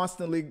not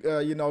constantly,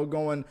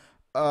 going.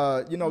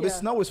 This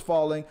snow is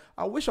falling.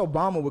 I wish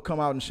Obama would come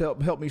out and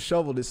help me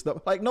shovel this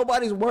stuff. Like,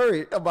 nobody's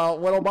worried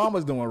about what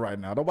Obama's doing right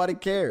now. Nobody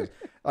cares.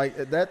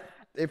 Like that.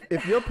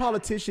 If your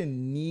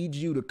politician needs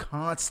you to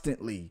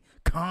constantly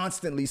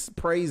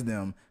praise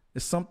them,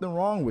 there's something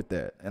wrong with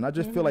that. And I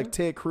just feel like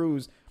Ted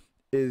Cruz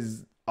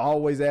is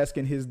always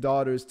asking his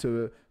daughters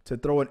to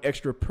throw an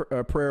extra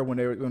prayer when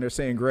they're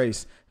saying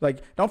grace.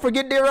 Like, don't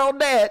forget dear old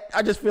dad.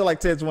 I just feel like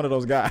Ted's one of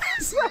those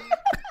guys.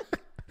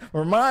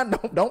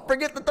 Don't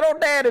forget to throw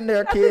dad in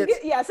there, kids.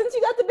 Since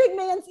you got the big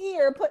man's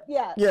ear,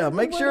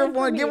 make sure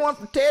everyone get one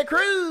for Ted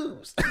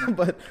Cruz.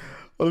 But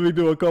let me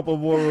do a couple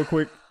more real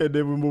quick, and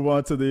then we move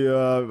on to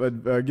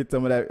the get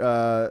some of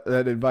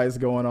that advice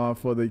going on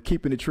for the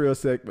Keeping It Trill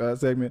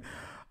segment.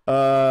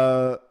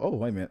 Oh,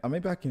 wait a minute.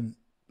 Maybe I can.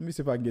 Let me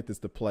see if I can get this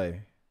to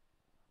play.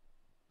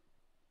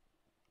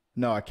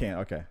 No, I can't.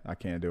 Okay, I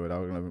can't do it.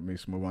 Let me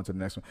move on to the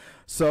next one.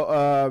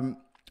 So,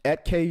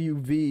 at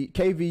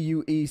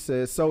KVUE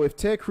says, so if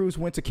Ted Cruz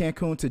went to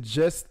Cancun to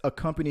just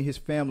accompany his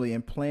family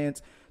and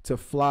plans to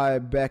fly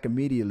back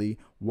immediately,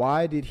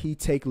 why did he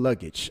take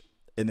luggage?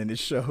 And then it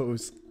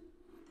shows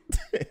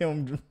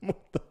him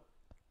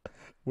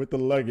with the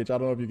luggage. I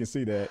don't know if you can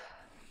see that,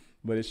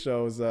 but it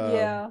shows.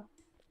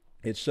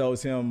 It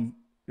shows him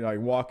like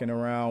walking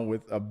around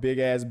with a big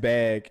ass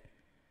bag.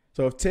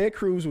 So if Ted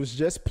Cruz was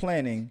just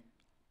planning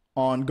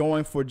on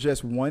going for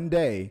just one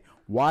day,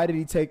 why did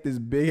he take this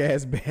big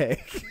ass bag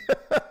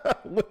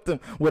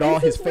with all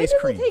his face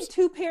creams? Why does it take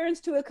two parents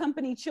to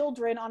accompany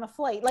children on a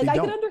flight? Like, I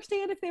could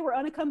understand if they were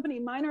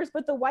unaccompanied minors,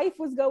 but the wife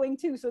was going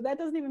too, so that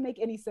doesn't even make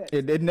any sense.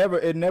 It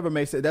never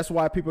makes sense. That's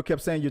why people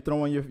kept saying you're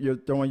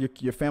throwing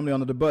your family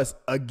under the bus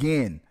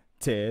again,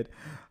 Ted.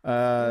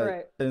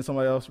 Right. And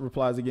somebody else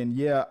replies again,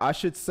 yeah, I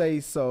should say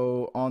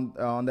so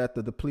on that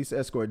the police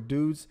escort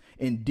dudes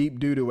in deep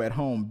doo-doo at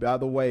home. By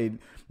the way,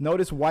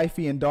 notice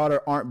wifey and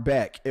daughter aren't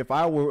back. If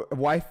I were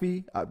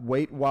wifey, I'd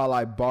wait while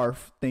I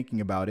barf thinking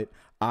about it.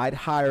 I'd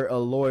hire a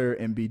lawyer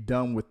and be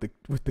done with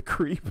the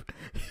creep.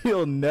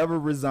 He'll never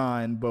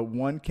resign, but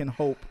one can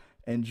hope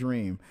and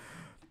dream.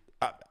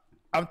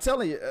 I'm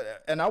telling you,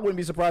 and I wouldn't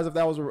be surprised if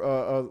that was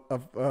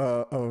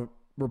a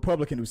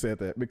Republican who said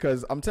that,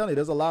 because I'm telling you,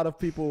 there's a lot of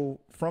people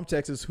from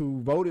Texas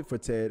who voted for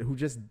Ted who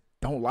just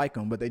don't like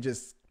him, but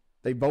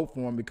they vote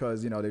for him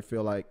because, they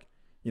feel like,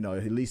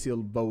 at least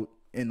he'll vote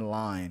in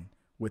line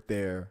with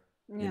their,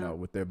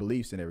 with their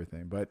beliefs and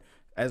everything. But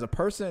as a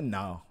person,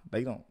 no,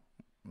 they don't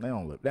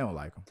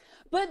like him.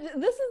 But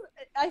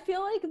I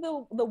feel like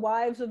the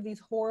wives of these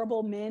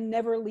horrible men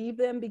never leave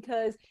them,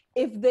 because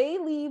if they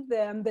leave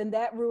them, then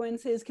that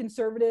ruins his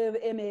conservative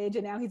image,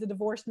 and now he's a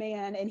divorced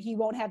man and he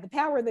won't have the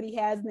power that he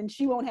has, and then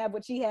she won't have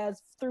what she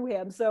has through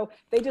him. So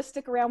they just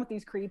stick around with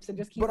these creeps and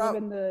just keep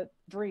living the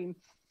dream.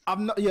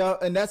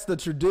 And that's the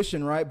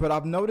tradition, right? But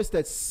I've noticed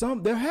that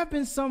there have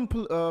been some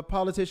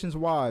politicians'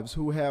 wives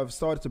who have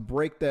started to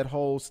break that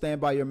whole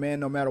stand by your man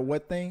no matter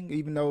what thing,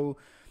 even though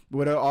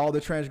with all the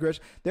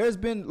transgression. There's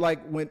been,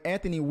 like, when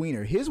Anthony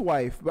Weiner, his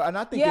wife, and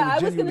I think I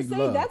was gonna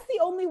say that's the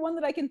only one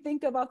that I can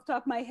think of off the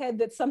top of my head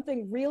that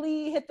something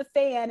really hit the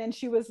fan and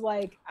she was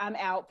like, I'm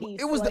out,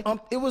 peace. It was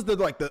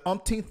the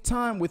umpteenth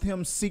time with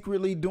him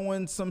secretly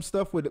doing some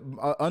stuff with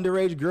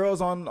underage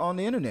girls on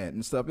the internet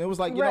and stuff. It was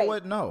like, you know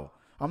what? No,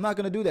 I'm not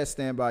gonna do that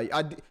standby.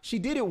 She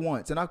did it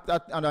once, and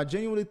I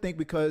genuinely think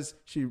because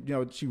she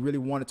really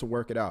wanted to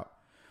work it out.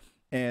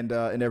 And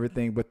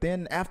everything, but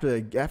then after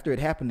it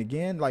happened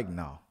again, like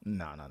no.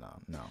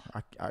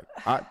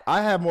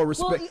 I have more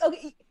respect. Well,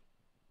 okay.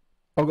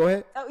 Oh, go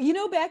ahead. I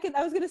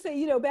was gonna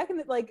say, back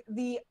in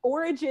the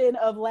origin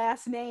of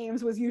last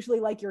names was usually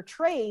like your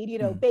trade,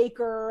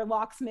 Baker,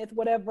 locksmith,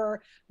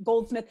 whatever,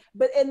 goldsmith.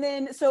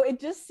 So it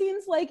just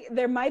seems like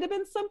there might have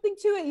been something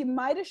to it.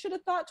 You should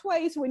have thought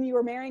twice when you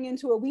were marrying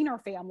into a Wiener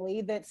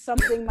family that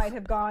something might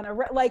have gone.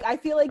 Like, I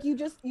feel like you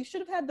should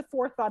have had the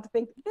forethought to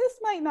think this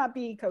might not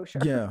be kosher.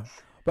 Yeah.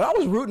 But I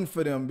was rooting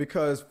for them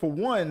because, for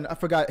one, I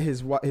forgot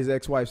his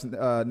ex-wife's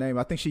name.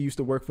 I think she used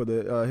to work for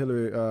the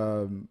Hillary,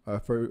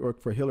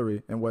 for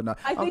Hillary and whatnot.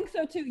 I think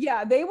so too.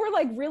 Yeah, they were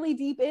like really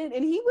deep in,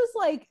 and he was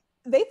like,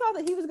 they thought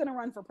that he was going to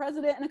run for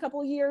president in a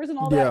couple of years and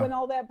all that when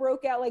all that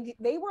broke out. Like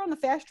they were on the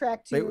fast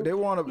track to they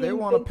want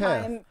a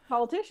path.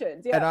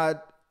 Politicians, yeah.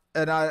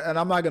 And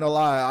I'm not gonna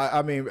lie.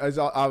 I mean,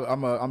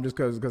 I'm just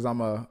because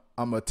I'm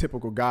a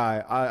typical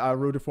guy. I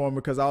rooted for him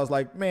because I was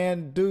like,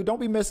 man, dude, don't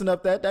be messing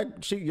up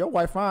your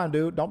wife fine,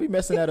 dude. Don't be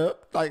messing that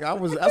up. Like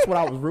that's what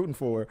I was rooting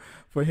for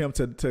him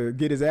to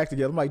get his act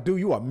together. I'm like, dude,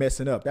 you are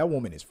messing up. That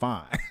woman is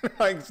fine.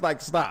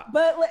 like stop.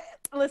 But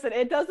listen,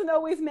 it doesn't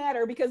always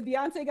matter because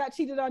Beyonce got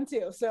cheated on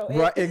too. So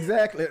right,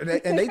 exactly.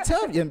 And they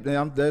tell you,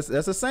 there's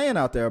a saying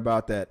out there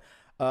about that.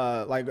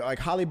 Like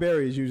Halle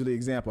Berry is usually an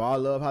example. I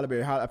love Halle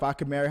Berry. If I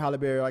could marry Halle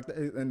Berry,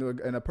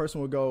 and a person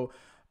would go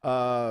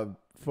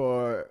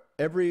for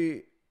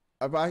every.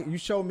 You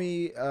show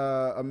me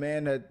a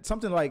man that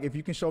something like, if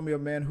you can show me a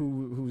man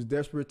who's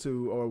desperate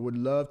to or would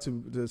love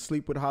to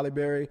sleep with Halle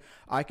Berry,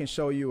 I can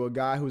show you a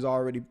guy who's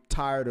already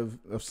tired of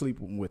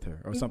sleeping with her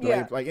or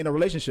something. Like in a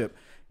relationship,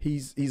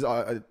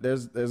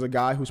 there's a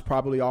guy who's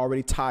probably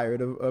already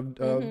tired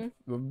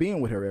of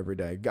being with her every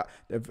day.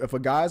 If a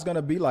guy's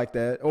gonna be like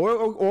that, or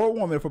a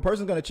woman, if a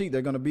person's gonna cheat,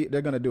 they're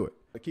gonna do it.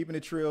 The Keeping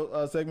It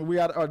Trill segment.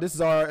 This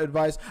is our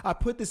advice. I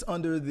put this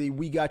under the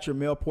 "We Got Your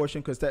Mail"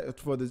 portion because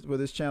for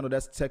this channel,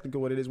 that's technically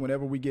what it is.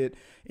 Whenever we get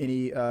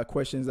any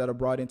questions that are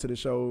brought into the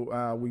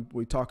show,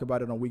 we talk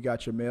about it on "We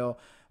Got Your Mail."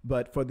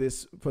 But for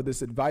this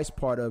advice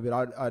part of it,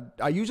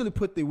 I usually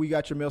put the "We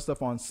Got Your Mail"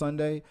 stuff on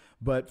Sunday,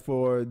 but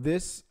for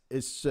this,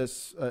 it's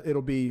just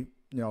it'll be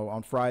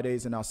on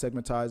Fridays, and I'll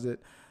segmentize it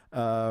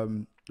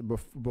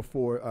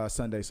before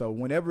Sunday. So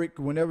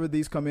whenever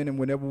these come in, and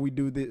whenever we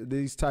do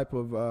these type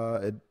of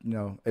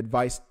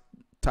advice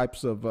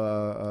types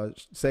of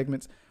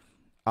segments,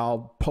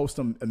 I'll post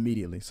them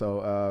immediately.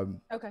 So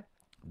okay,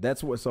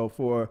 that's what. So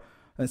for.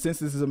 And since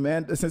this is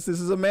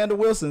Amanda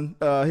Wilson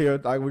here,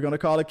 like, we're gonna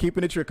call it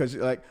Keeping It Trill, because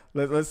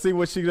let's see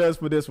what she does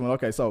for this one.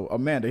 Okay, so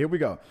Amanda, here we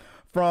go.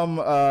 From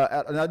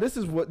now, this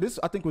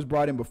I think was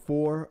brought in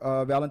before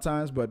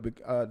Valentine's, but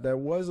there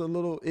was a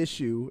little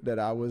issue that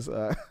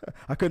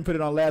I couldn't put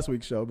it on last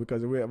week's show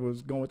because we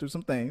was going through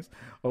some things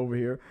over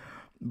here.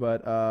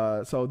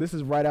 But so this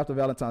is right after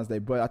Valentine's Day,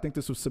 but I think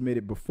this was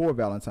submitted before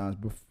Valentine's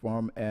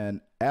from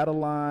an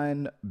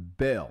Adeline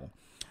Belle,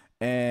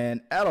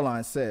 and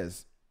Adeline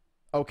says,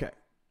 okay.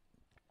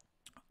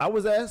 I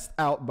was asked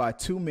out by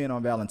two men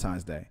on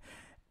Valentine's Day,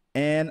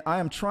 and I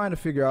am trying to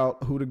figure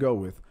out who to go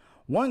with.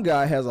 One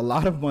guy has a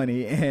lot of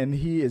money, and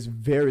he is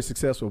very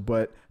successful,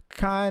 but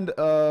kind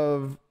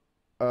of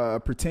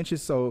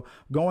pretentious. So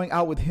going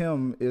out with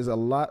him is a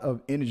lot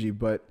of energy,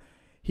 but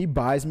he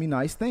buys me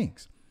nice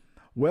things.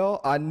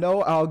 Well, I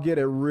know I'll get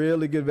a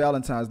really good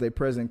Valentine's Day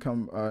present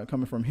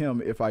coming from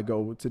him if I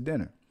go to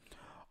dinner.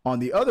 On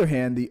the other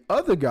hand, the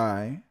other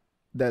guy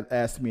that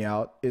asked me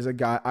out is a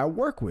guy I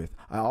work with.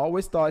 I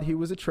always thought he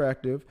was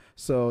attractive,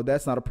 so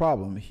that's not a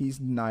problem.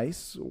 He's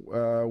nice,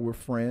 we're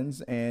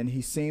friends, and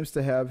he seems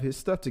to have his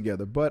stuff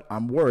together. But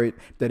I'm worried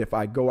that if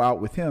I go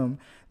out with him,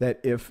 that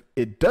if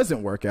it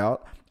doesn't work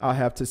out, I'll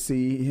have to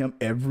see him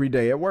every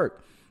day at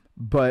work.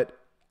 But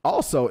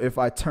also, if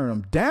I turn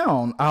him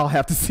down, I'll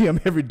have to see him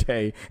every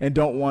day and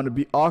don't want to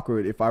be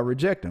awkward if I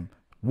reject him.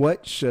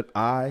 What should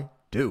I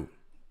do?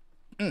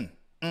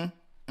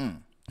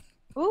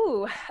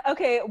 Ooh,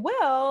 okay.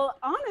 Well,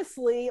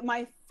 honestly,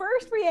 my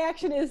first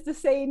reaction is to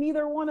say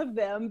neither one of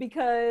them,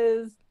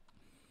 because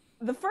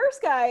the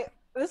first guy,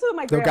 this is what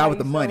my grandma guy with used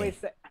the to money. always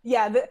say.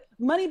 Yeah, the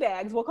money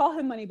bags. We'll call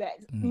him money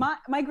bags. Mm-hmm.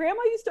 My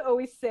grandma used to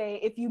always say,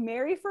 if you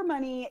marry for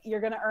money,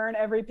 you're going to earn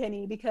every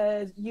penny,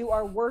 because you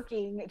are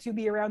working to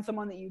be around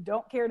someone that you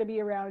don't care to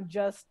be around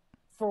just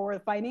for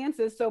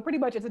finances. So pretty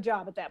much it's a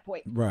job at that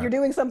point. Right. You're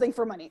doing something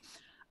for money.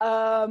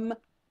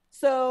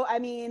 So, I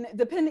mean,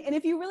 and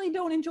if you really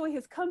don't enjoy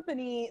his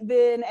company,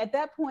 then at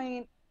that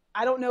point,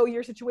 I don't know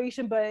your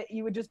situation, but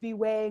you would just be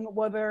weighing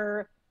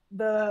whether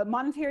the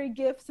monetary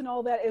gifts and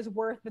all that is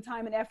worth the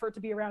time and effort to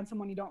be around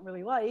someone you don't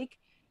really like.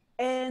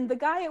 And the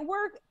guy at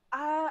work,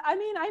 I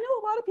mean, I know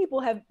a lot of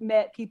people have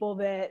met people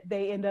that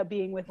they end up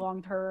being with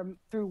long-term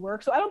through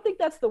work. So I don't think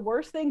that's the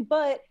worst thing,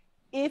 but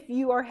if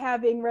you are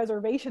having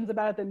reservations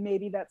about it, then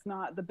maybe that's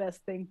not the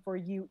best thing for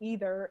you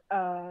either.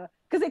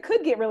 Because it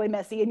could get really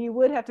messy, and you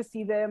would have to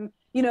see them,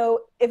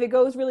 if it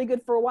goes really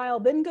good for a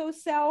while, then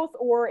goes south,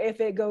 or if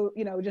it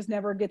just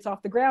never gets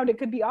off the ground, it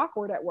could be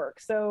awkward at work.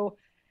 So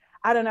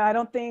I don't know. I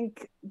don't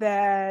think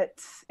that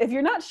if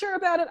you're not sure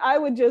about it, I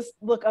would just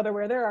look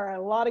otherwhere. There are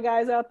a lot of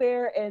guys out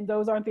there, and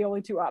those aren't the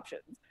only two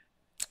options.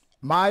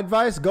 My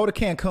advice, go to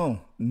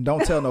Cancun.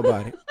 Don't tell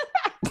nobody.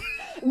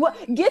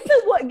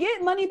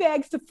 Get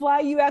Moneybags to fly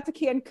you out to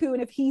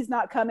Cancun if he's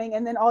not coming,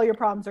 and then all your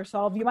problems are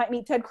solved. You might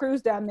meet Ted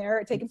Cruz down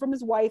there, take him from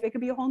his wife. It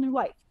could be a whole new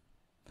life.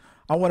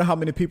 I wonder how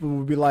many people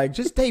would be like,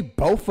 just date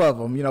both of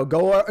them.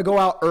 Go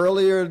out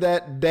earlier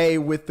that day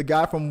with the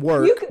guy from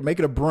work, make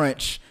it a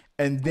brunch,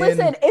 And then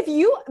listen,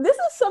 this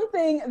is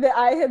something that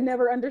I have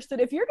never understood.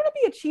 If you're going to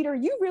be a cheater,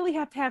 you really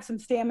have to have some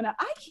stamina.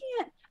 I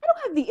don't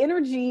have the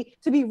energy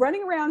to be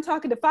running around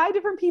talking to 5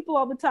 different people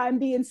all the time,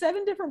 be in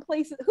 7 different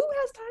places. Who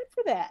has time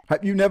for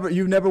that?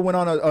 You never went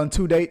on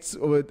 2 dates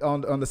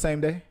on the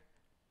same day?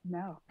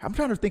 No. I'm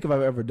trying to think if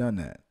I've ever done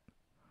that.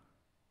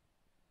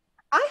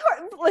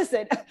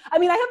 Listen, I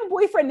mean, I have a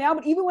boyfriend now,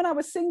 but even when I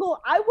was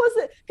single,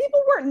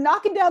 people weren't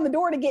knocking down the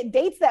door to get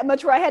dates that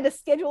much where I had to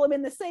schedule them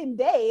in the same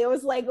day. It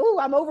was like, oh,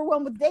 I'm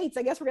overwhelmed with dates.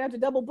 I guess we're gonna have to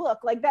double book.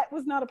 Like, that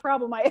was not a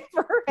problem I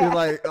ever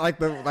had.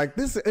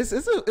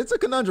 It's a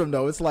conundrum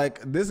though. It's like,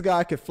 this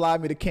guy could fly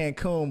me to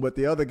Cancun, but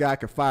the other guy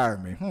could fire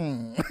me.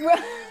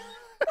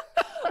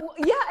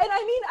 Yeah, and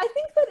I mean, I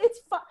think that it's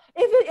fine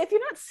if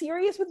you're not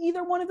serious with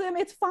either one of them.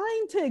 It's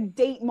fine to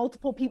date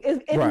multiple people.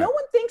 If Right. no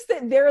one thinks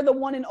that they're the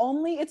one and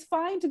only, it's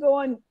fine to go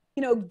on,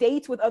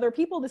 dates with other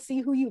people to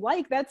see who you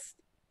like. That's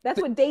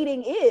what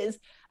dating is.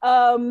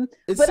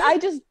 I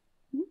just.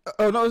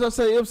 Oh no! I'm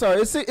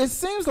sorry. It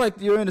seems like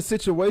you're in a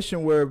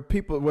situation where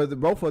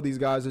both of these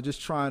guys are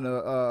just trying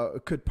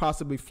to could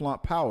possibly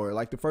flaunt power.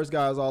 Like, the first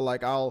guy is all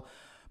like,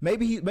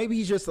 maybe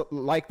he's just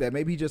like that.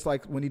 Maybe he just,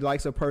 like, when he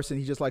likes a person,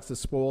 he just likes to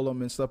spoil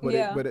them and stuff. But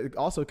it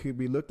also could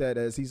be looked at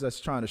as he's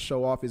just trying to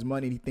show off his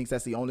money. And he thinks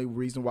that's the only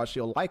reason why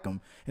she'll like him.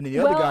 And then the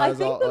other guy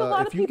is all,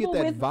 if you get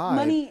that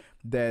vibe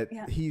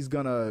that he's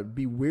gonna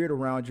be weird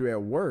around you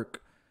at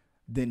work,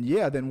 then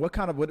what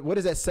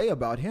does that say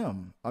about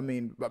him? I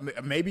mean,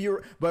 maybe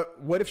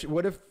but what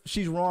if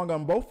she's wrong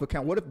on both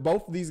accounts? What if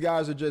both of these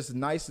guys are just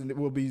nice and it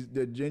will be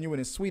genuine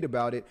and sweet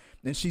about it,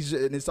 and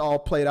it's all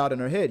played out in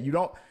her head? You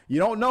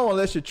don't know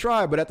unless you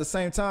try. But at the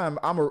same time,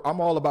 I'm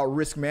all about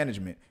risk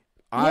management.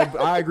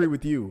 I agree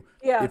with you.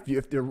 Yeah. If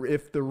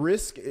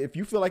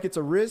you feel like it's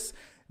a risk,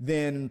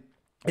 then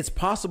it's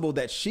possible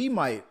that she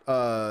might,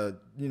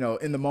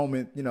 in the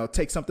moment,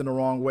 take something the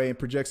wrong way and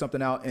project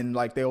something out, and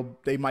like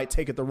they might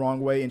take it the wrong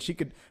way, and she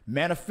could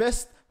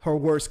manifest her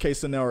worst case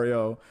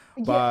scenario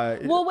by.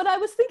 Yeah. Well, what I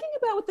was thinking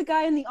about with the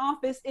guy in the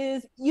office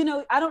is,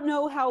 I don't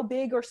know how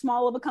big or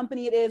small of a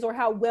company it is or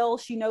how well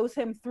she knows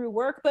him through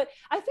work, but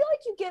I feel like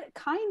you get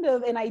kind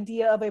of an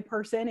idea of a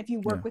person if you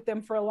work with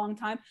them for a long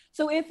time.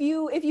 So if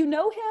you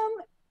know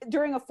him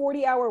during a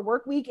 40-hour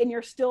work week and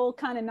you're still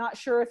kind of not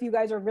sure if you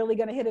guys are really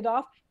going to hit it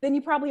off, then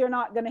you probably are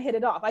not going to hit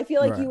it off. I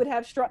feel like you would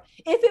have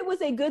if it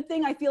was a good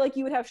thing, I feel like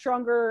you would have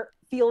stronger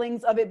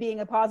feelings of it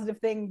being a positive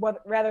thing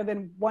rather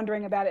than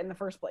wondering about it in the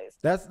first place.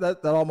 That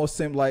almost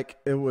seemed like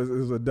it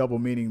was a double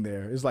meaning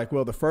there. It's like,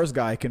 well, the first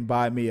guy can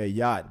buy me a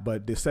yacht,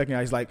 but the second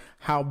guy's like,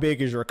 how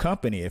big is your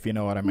company, if you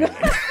know what I mean?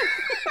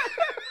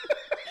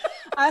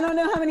 I don't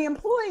know how many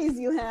employees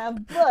you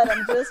have, but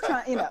I'm just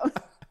trying,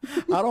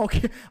 I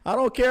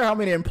don't care how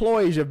many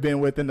employees you've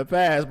been with in the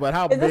past, but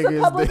how big is this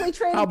a publicly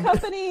traded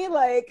company?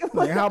 Like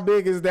how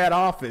big is that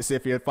office,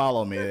 if you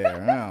follow me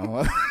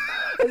there?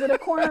 Is it a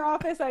corner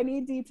office? I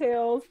need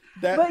details.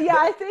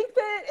 I think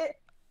that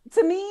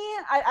to me,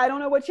 I don't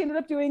know what she ended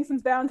up doing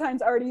since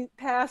Valentine's already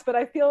passed, but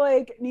I feel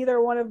like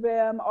neither one of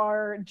them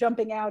are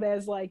jumping out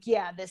as like,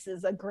 yeah, this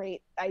is a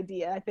great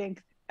idea. I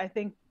think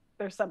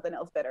there's something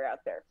else better out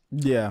there.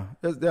 Yeah,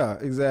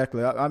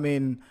 exactly. I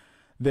mean,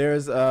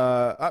 there's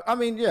but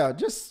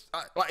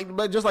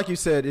just like you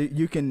said,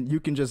 you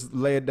can just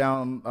lay it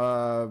down,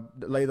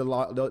 lay the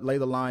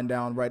line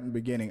down right in the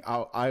beginning.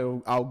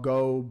 I'll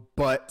go,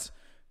 but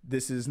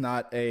this is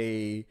not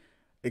we're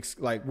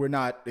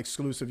not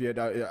exclusive yet,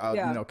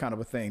 kind of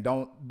a thing.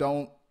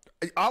 Don't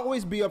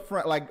always be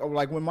upfront.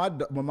 Like when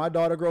my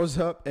daughter grows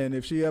up, and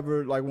if she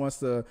ever wants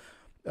to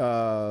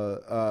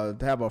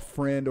have a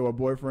friend or a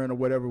boyfriend or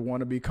whatever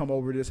wannabe come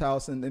over to this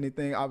house and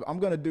anything, I'm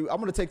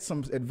gonna take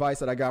some advice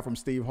that I got from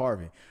Steve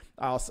Harvey.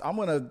 I'm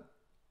gonna,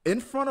 in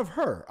front of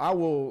her, I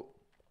will,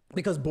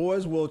 because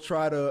boys will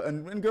try to,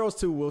 and girls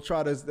too, will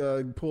try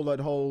to pull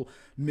that whole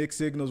mixed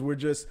signals. We're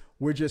just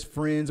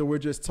friends, or we're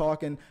just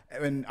talking.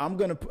 And I'm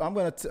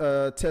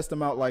gonna test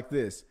them out like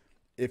this.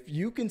 If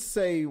you can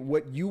say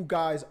what you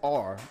guys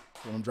are,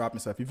 when I'm dropping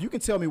stuff, if you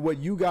can tell me what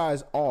you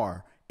guys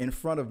are in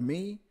front of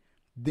me,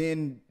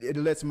 then it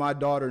lets my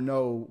daughter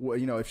know,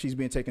 if she's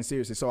being taken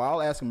seriously. So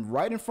I'll ask him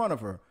right in front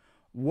of her,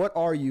 what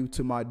are you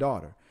to my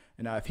daughter?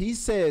 And now if he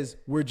says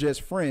we're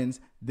just friends,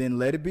 then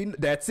let it be.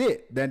 That's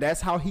it. Then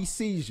that's how he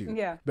sees you.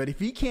 Yeah. But if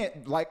he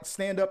can't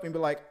stand up and be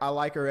like, I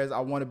like her as I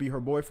want to be her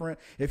boyfriend.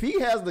 If he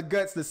has the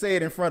guts to say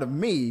it in front of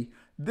me,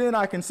 then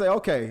I can say,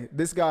 okay,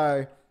 this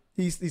guy,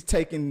 he's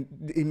taking,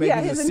 maybe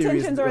he's a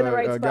serious intentions are in the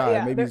right spot. guy.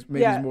 Yeah. Maybe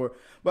he's more.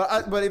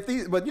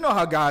 But you know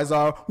how guys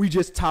are. We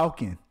just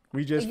talking.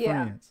 We just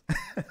friends.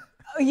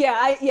 That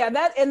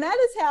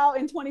is how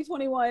in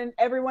 2021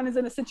 everyone is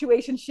in a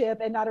situationship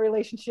and not a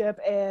relationship,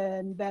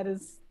 and that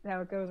is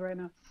how it goes right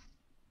now.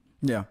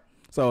 Yeah.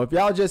 So if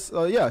y'all just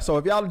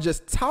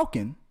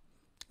talking,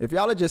 If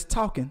y'all are just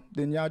talking,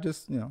 then y'all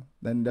just,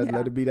 then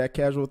let it be that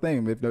casual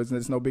thing. If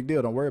it's no big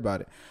deal, don't worry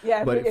about it.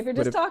 Yeah, but if you're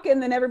just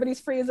talking, then everybody's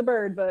free as a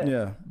bird. But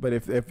yeah, but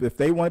if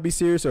they want to be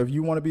serious, or if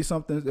you want to be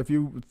something, if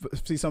you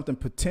see something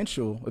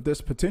potential, if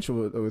there's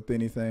potential with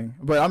anything.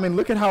 But I mean,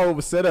 look at how it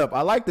was set up.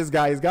 I like this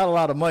guy. He's got a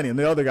lot of money. And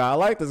the other guy, I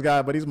like this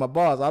guy, but he's my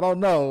boss. I don't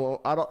know.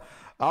 I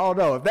don't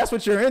know. If that's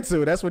what you're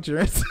into, that's what you're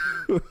into.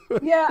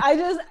 Yeah,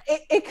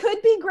 it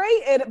could be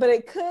great, but I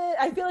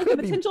feel like the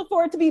potential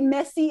for it to be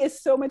messy is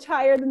so much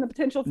higher than the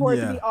potential for it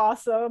to be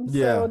awesome.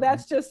 So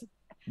that's just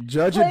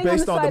judge it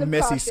based on the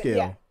messy scale.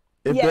 Yeah.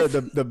 If yes.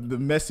 the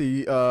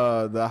messy,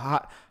 the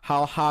hot,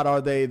 how hot are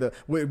they?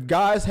 If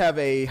guys have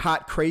a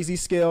hot crazy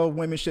scale,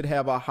 women should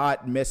have a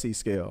hot messy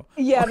scale.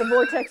 Yeah, the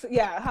vortex.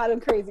 Yeah, hot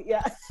and crazy.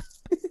 Yeah.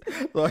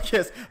 So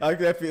I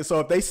guess so.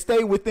 If they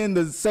stay within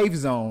the safe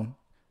zone,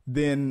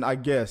 then I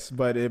guess.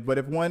 But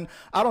if one,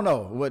 I don't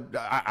know.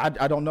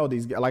 I don't know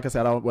these. Like I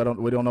said, we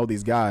don't know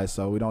these guys,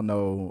 so we don't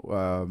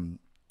know.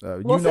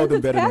 Well, since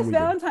it's past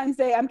Valentine's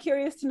Day, I'm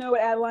curious to know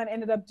what Adeline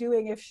ended up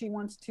doing, if she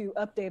wants to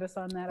update us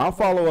on that. I'll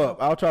follow up.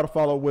 I'll try to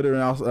follow up with her,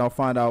 and I'll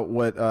find out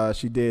what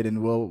she did,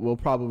 and we'll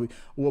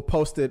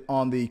post it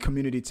on the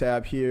community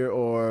tab here,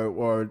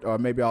 or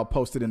maybe I'll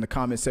post it in the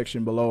comment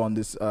section below on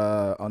this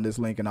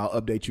link, and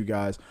I'll update you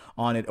guys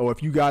on it. Or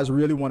if you guys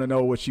really want to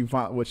know what she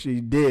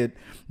did,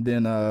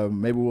 then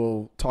maybe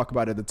we'll talk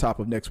about it at the top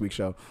of next week's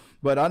show.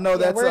 But I know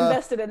we're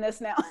invested in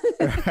this now.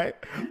 Right.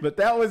 But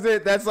that was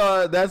it. That's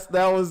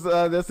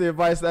the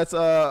advice. That's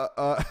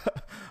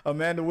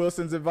Amanda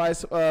Wilson's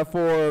advice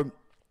for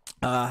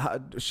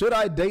should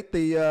I date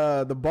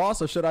the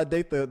boss, or should I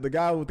date the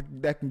guy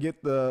that can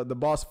get the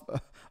boss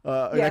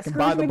that can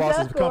buy the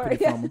boss's company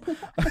from him.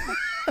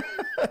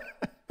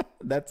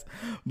 That's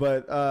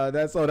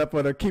all that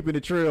for the Keeping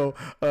It Trill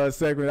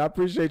segment. I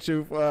appreciate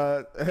you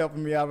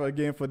helping me out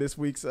again for this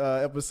week's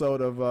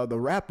episode of the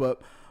wrap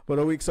up. For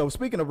the week. So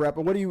speaking of wrap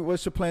up,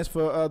 what's your plans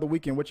for the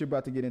weekend? What you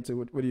about to get into?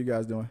 What are you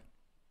guys doing?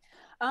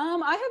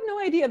 I have no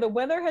idea. The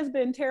weather has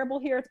been terrible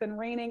here. It's been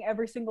raining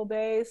every single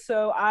day.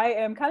 So I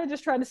am kind of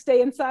just trying to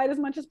stay inside as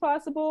much as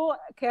possible,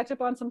 catch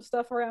up on some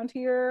stuff around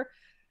here.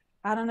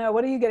 I don't know.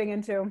 What are you getting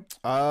into?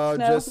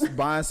 Just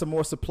buying some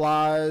more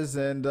supplies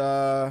and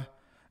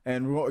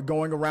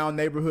going around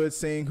neighborhoods,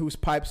 seeing whose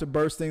pipes are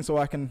bursting, so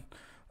I can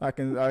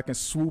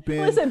swoop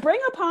in. Listen, bring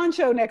a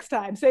poncho next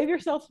time. Save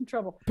yourself some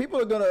trouble. People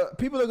are gonna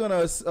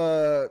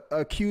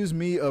accuse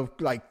me of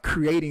like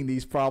creating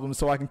these problems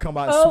so I can come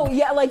out.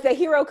 Yeah, like the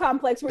hero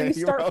complex where you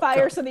start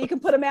fire so that you can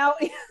put them out.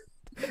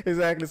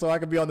 Exactly, so I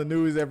can be on the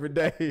news every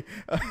day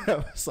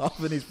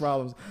solving these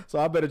problems. So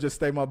I better just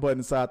stay my butt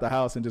inside the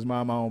house and just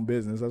mind my own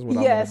business. That's what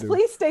I'm gonna do. Yes,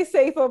 please stay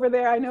safe over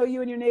there. I know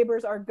you and your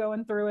neighbors are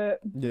going through it.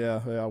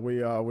 Yeah,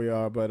 we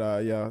are.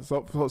 But yeah,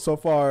 so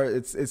far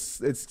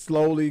it's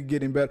slowly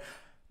getting better.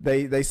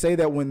 They say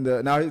that when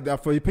now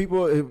for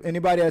people, if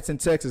anybody that's in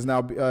Texas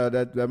now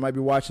that might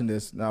be watching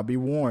this, now be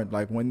warned.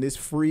 Like when this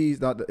freeze,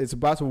 it's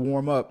about to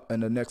warm up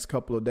in the next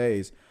couple of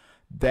days.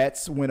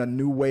 That's when a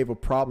new wave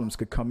of problems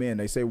could come in.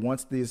 They say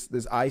once this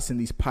ice in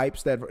these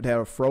pipes that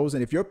are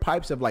frozen, if your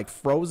pipes have like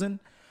frozen,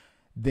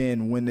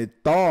 then when it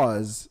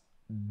thaws,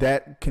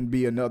 that can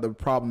be another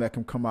problem that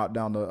can come out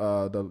down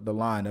the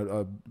line.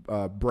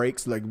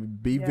 Breaks, like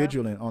be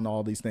vigilant on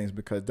all these things,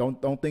 because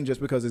don't think just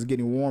because it's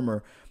getting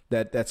warmer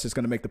that's just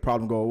going to make the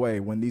problem go away.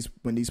 When these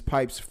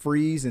pipes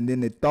freeze and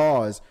then it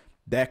thaws,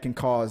 that could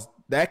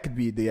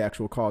be the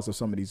actual cause of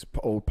some of these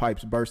old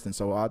pipes bursting.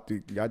 So I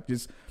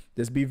just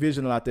be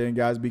vigilant out there, and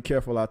guys, be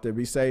careful out there.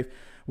 Be safe.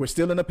 We're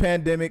still in a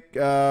pandemic.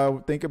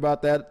 Think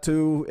about that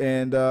too.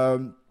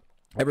 And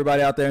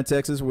everybody out there in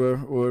Texas,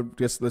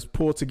 let's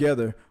pull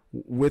together,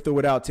 with or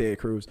without Ted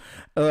Cruz.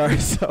 All right,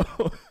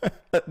 so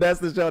that's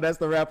the show. That's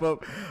the wrap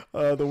up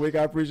of the week.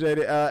 I appreciate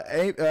it.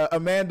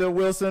 Amanda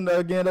Wilson,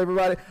 again,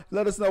 everybody,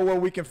 let us know where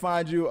we can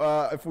find you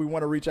if we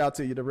want to reach out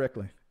to you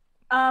directly.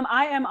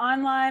 I am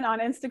online on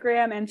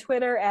Instagram and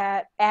Twitter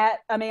at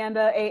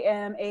Amanda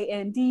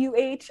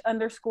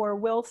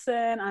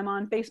AMANDUH_Wilson. I'm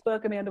on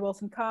Facebook, Amanda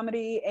Wilson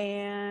Comedy,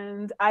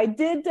 and I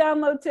did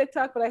download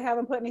TikTok, but I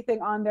haven't put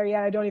anything on there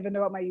yet. I don't even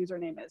know what my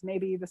username is.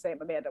 Maybe the same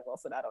Amanda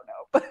Wilson. I don't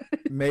know.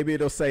 Maybe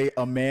it'll say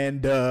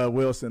Amanda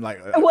Wilson.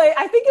 Wait,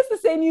 I think it's the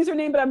same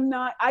username, but I'm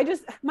not.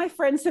 My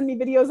friends send me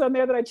videos on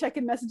there that I check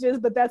in messages,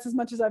 but that's as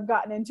much as I've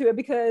gotten into it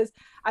because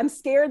I'm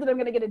scared that I'm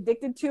going to get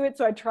addicted to it.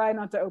 So I try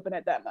not to open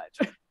it that much.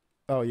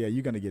 Oh yeah,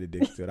 you're gonna get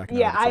addicted to it.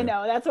 I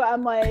know. That's why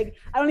I'm like,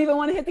 I don't even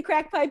want to hit the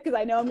crack pipe because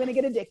I know I'm gonna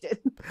get addicted.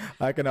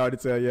 I can already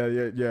tell.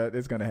 Yeah,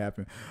 it's gonna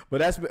happen.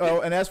 But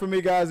and as for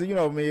me, guys, you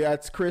know me.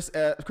 That's Chris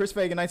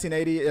Fagan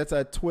 1980. It's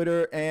at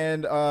Twitter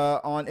and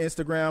on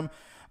Instagram.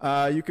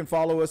 You can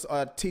follow us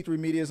at T3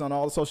 Medias on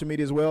all the social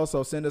media as well.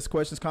 So send us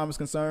questions, comments,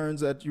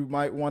 concerns that you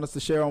might want us to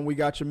share on We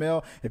Got Your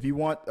Mail. If you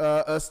want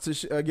us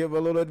to give a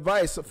little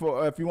advice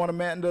if you want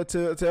Amanda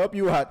to help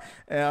you out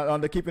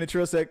on the Keeping It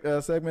Trill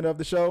segment of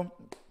the show,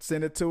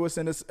 send it to us.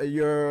 Send us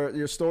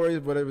your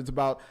stories, whatever it's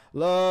about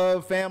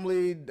love,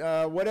 family,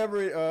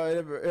 whatever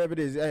it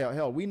is.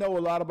 Hell, we know a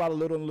lot about a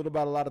little and a little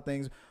about a lot of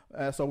things.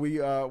 So we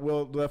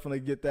will definitely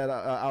get that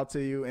out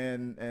to you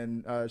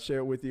and share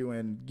it with you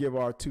and give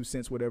our 2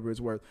 cents, whatever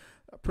it's worth.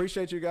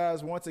 Appreciate you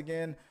guys once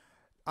again.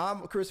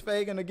 I'm Chris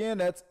Fagan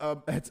again. I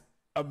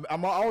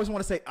always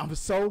want to say I'm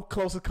so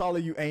close to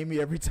calling you Amy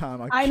every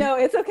time. I know,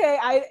 it's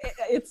okay.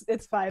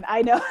 It's fine.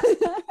 I know.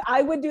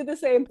 I would do the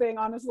same thing,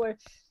 honestly.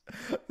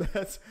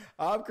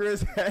 I'm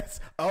Chris. That's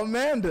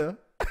Amanda.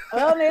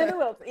 Amanda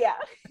Wilson. Yeah.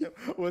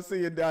 We'll see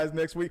you guys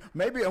next week.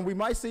 Maybe, and we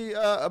might see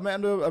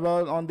Amanda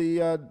on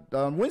the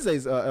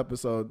Wednesday's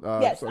episode.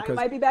 Yes, I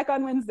might be back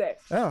on Wednesday.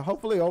 Yeah,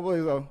 hopefully.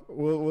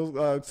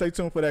 We'll stay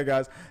tuned for that,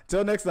 guys.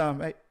 Till next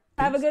time. Hey,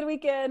 have a good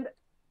weekend.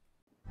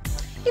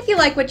 If you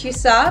like what you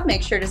saw,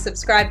 make sure to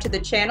subscribe to the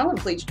channel and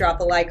please drop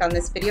a like on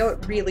this video.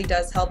 It really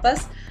does help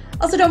us.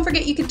 Also, don't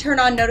forget you can turn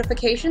on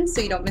notifications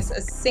so you don't miss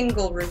a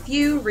single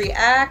review,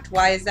 react,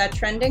 why is that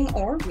trending,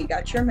 or we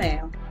got your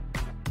mail.